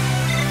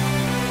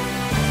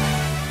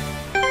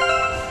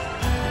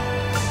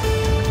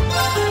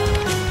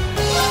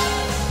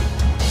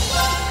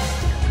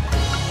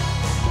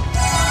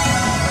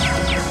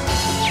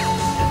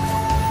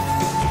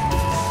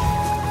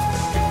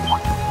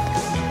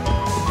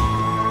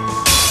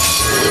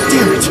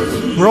 Damn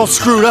it! We're all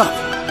screwed up.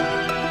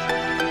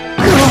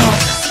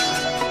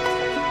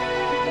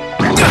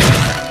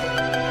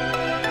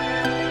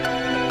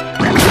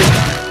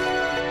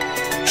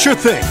 Sure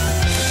thing.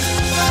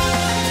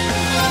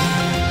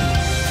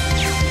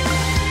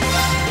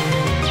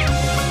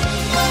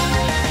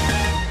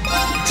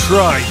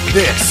 Try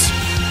this.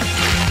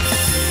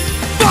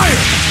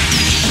 Fire!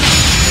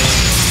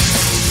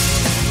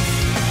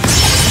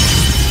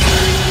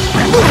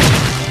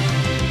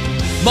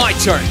 My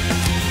turn.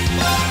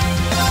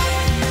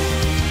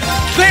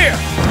 There!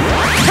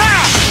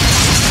 Ha!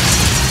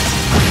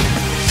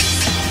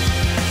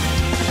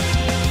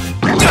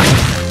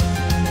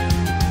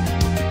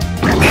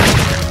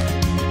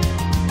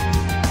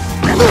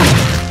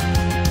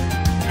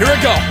 Here I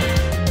go.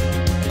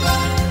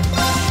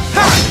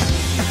 Ha!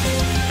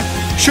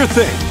 Sure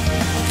thing.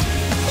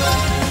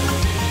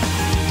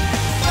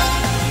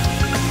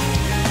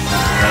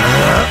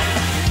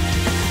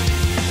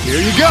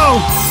 Here you go.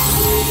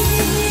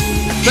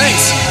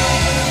 Thanks.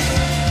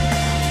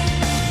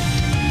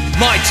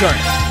 My turn.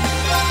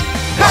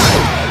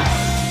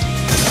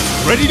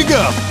 Ready to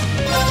go.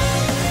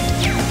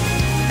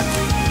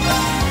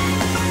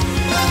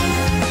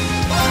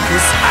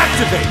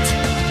 Disactivate.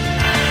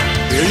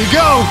 Here you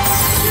go.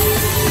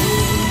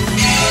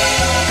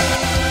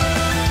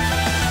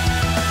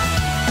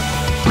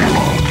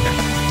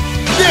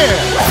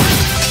 There.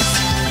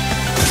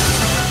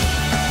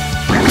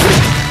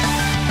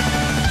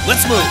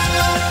 Let's move.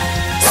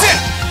 Sit.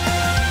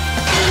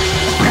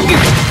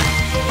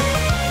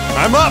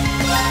 I'm up.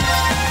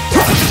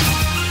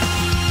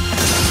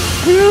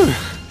 Phew.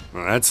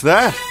 Well, that's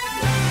that.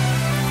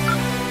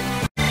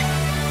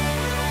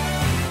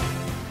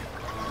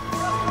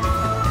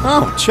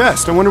 Oh,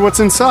 chest. I wonder what's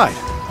inside.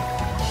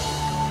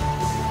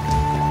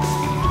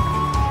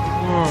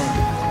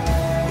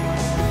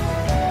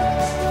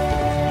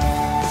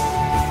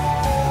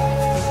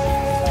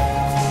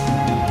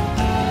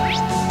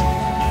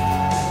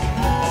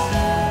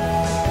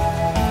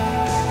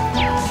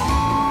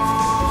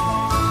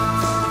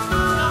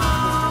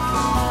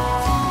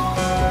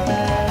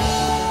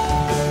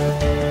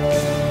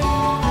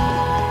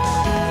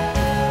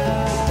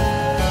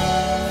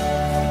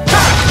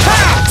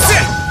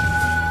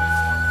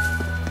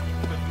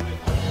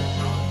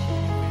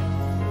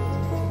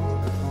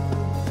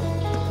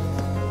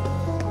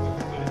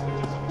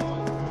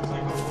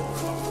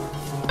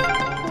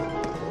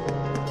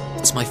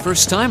 It's my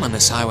first time on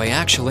this highway,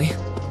 actually.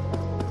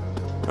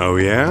 Oh,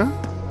 yeah?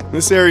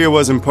 This area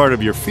wasn't part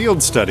of your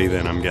field study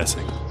then, I'm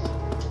guessing.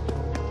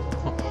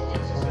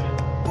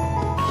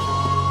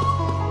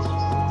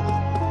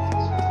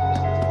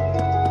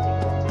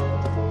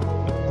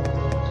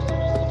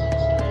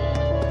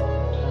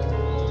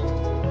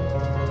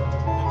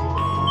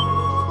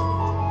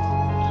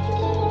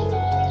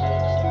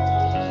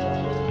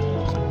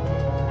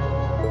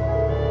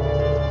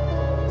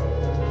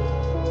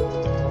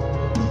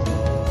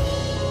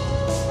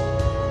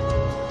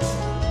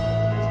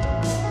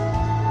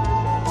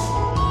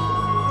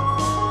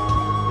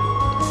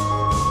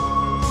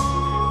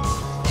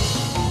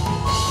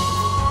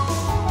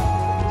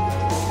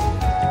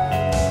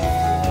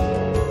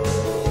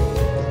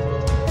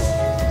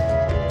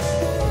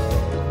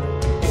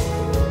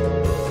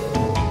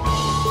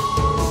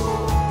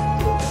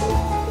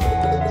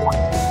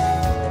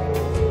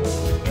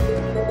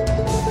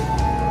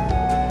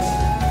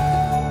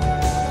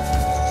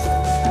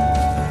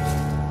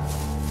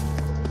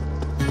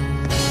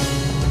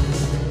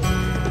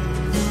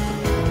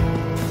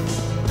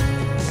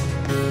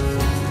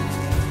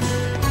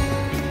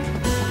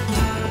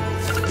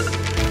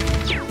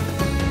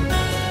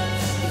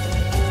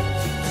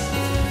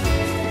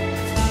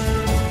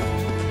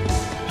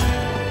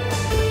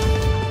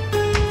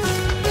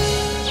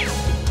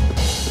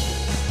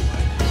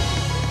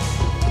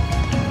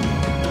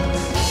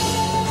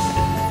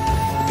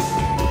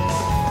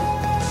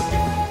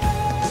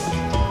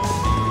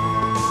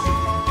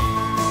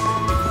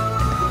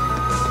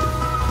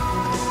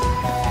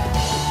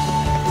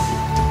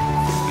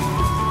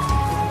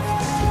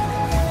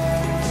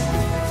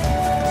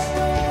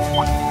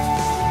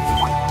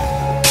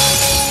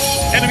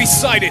 Enemy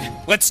sighted!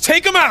 Let's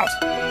take him out!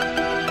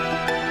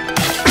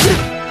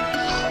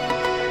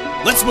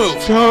 Let's move!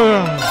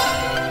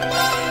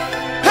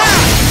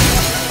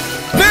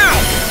 Now!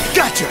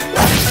 Gotcha!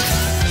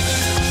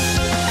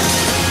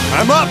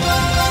 I'm up!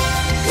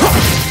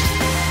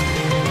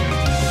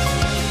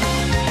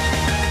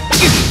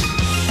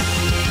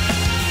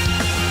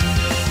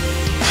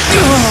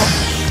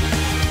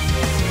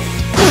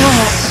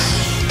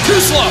 Too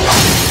slow!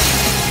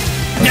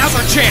 Now's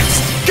our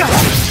chance! You're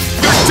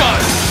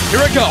done!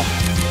 Here I go!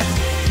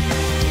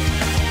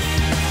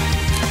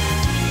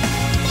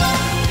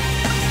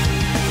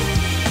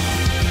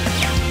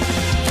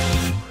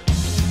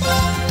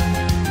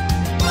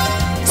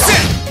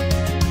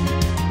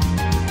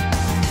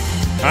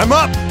 I'm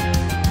up!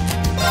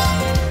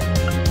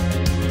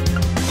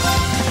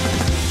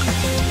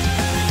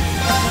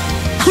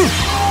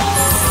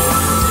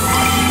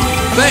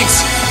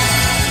 Thanks!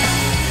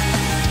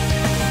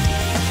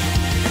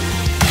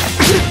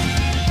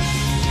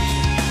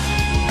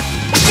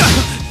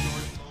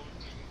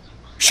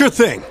 Sure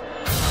thing.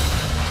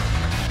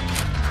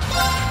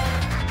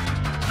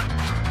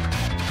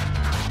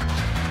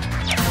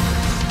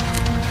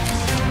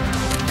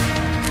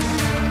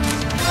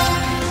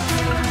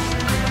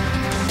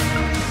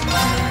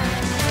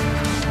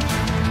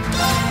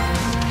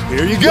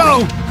 Here you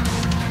go!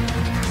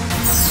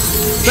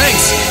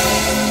 Thanks!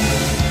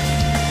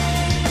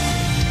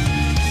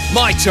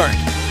 My turn!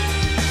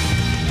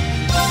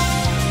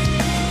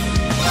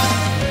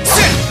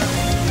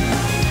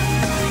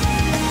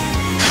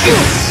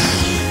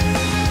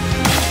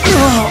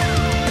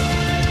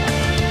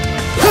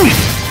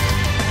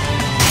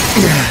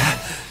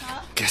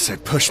 Guess I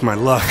pushed my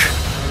luck.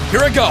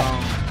 Here I go!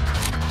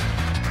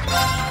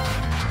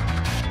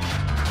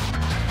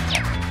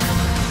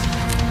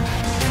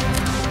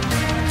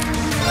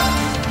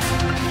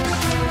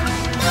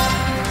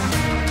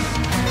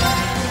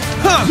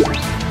 Huh!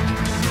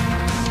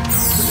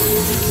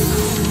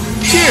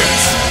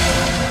 Cheers!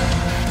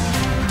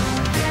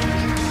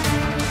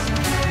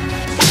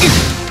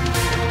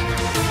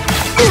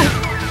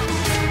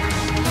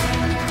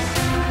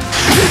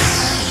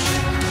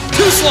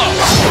 Too slow!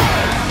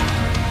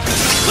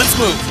 Let's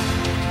move!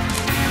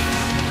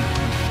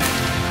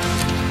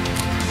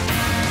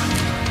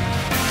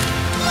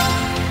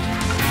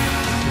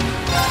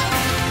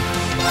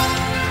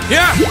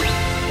 Yeah!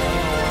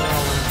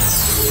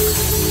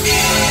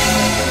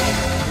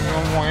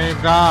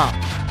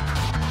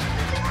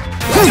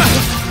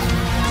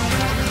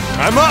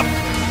 I'm up!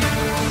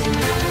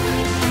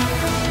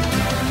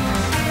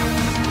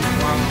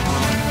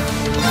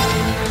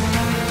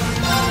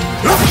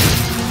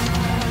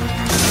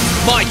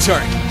 My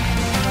turn!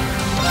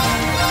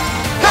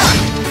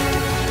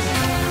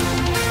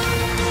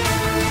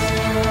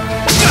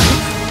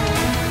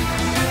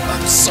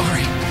 I'm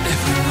sorry,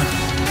 everyone.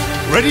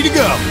 Ready to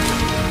go!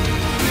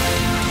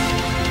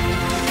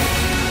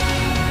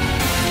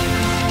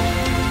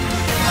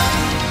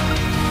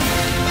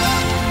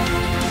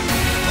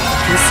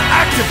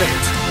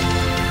 Activate!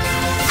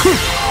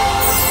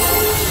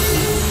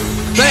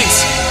 Thanks!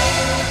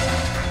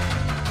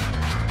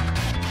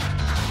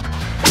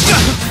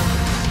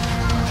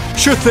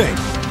 Sure thing.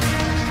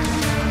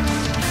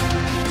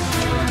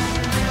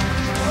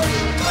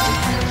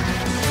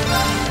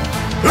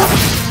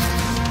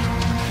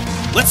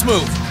 Let's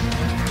move!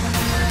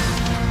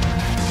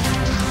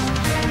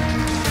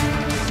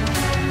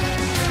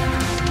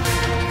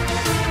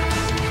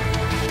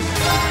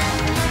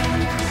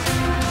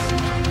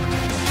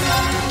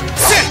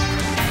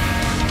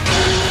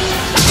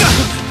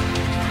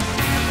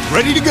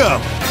 Ready to go!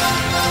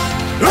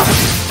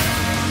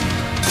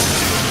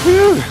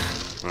 Whew.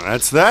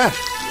 That's that.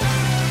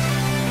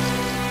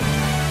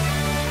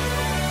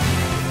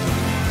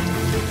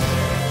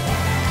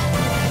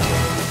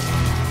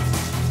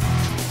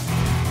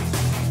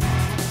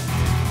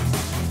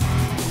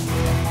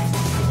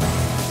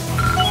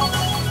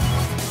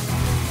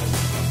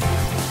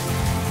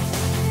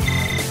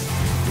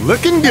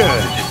 Looking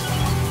good.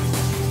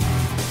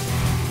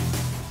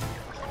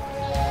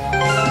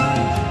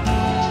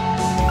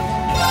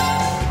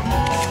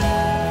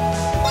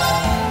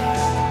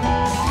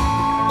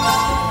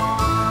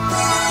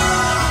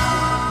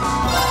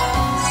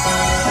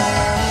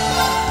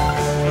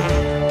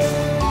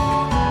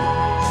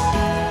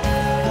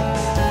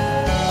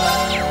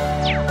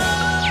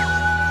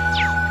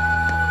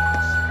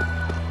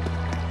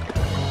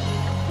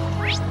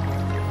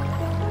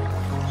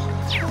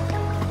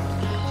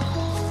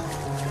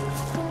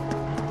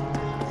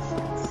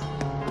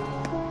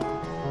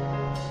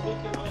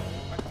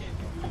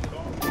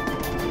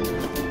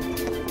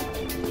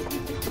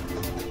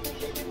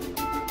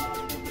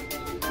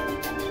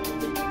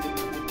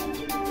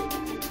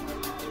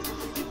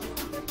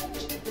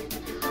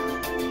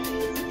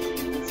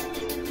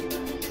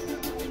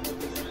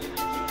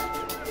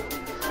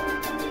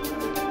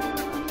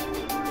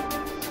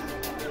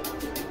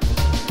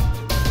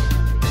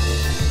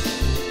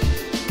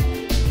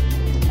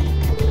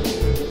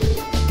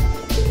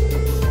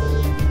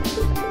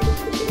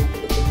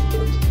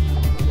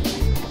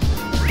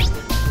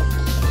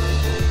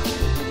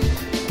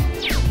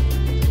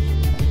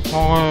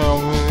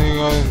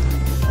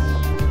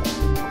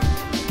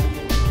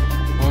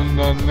 On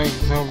the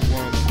next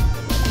one.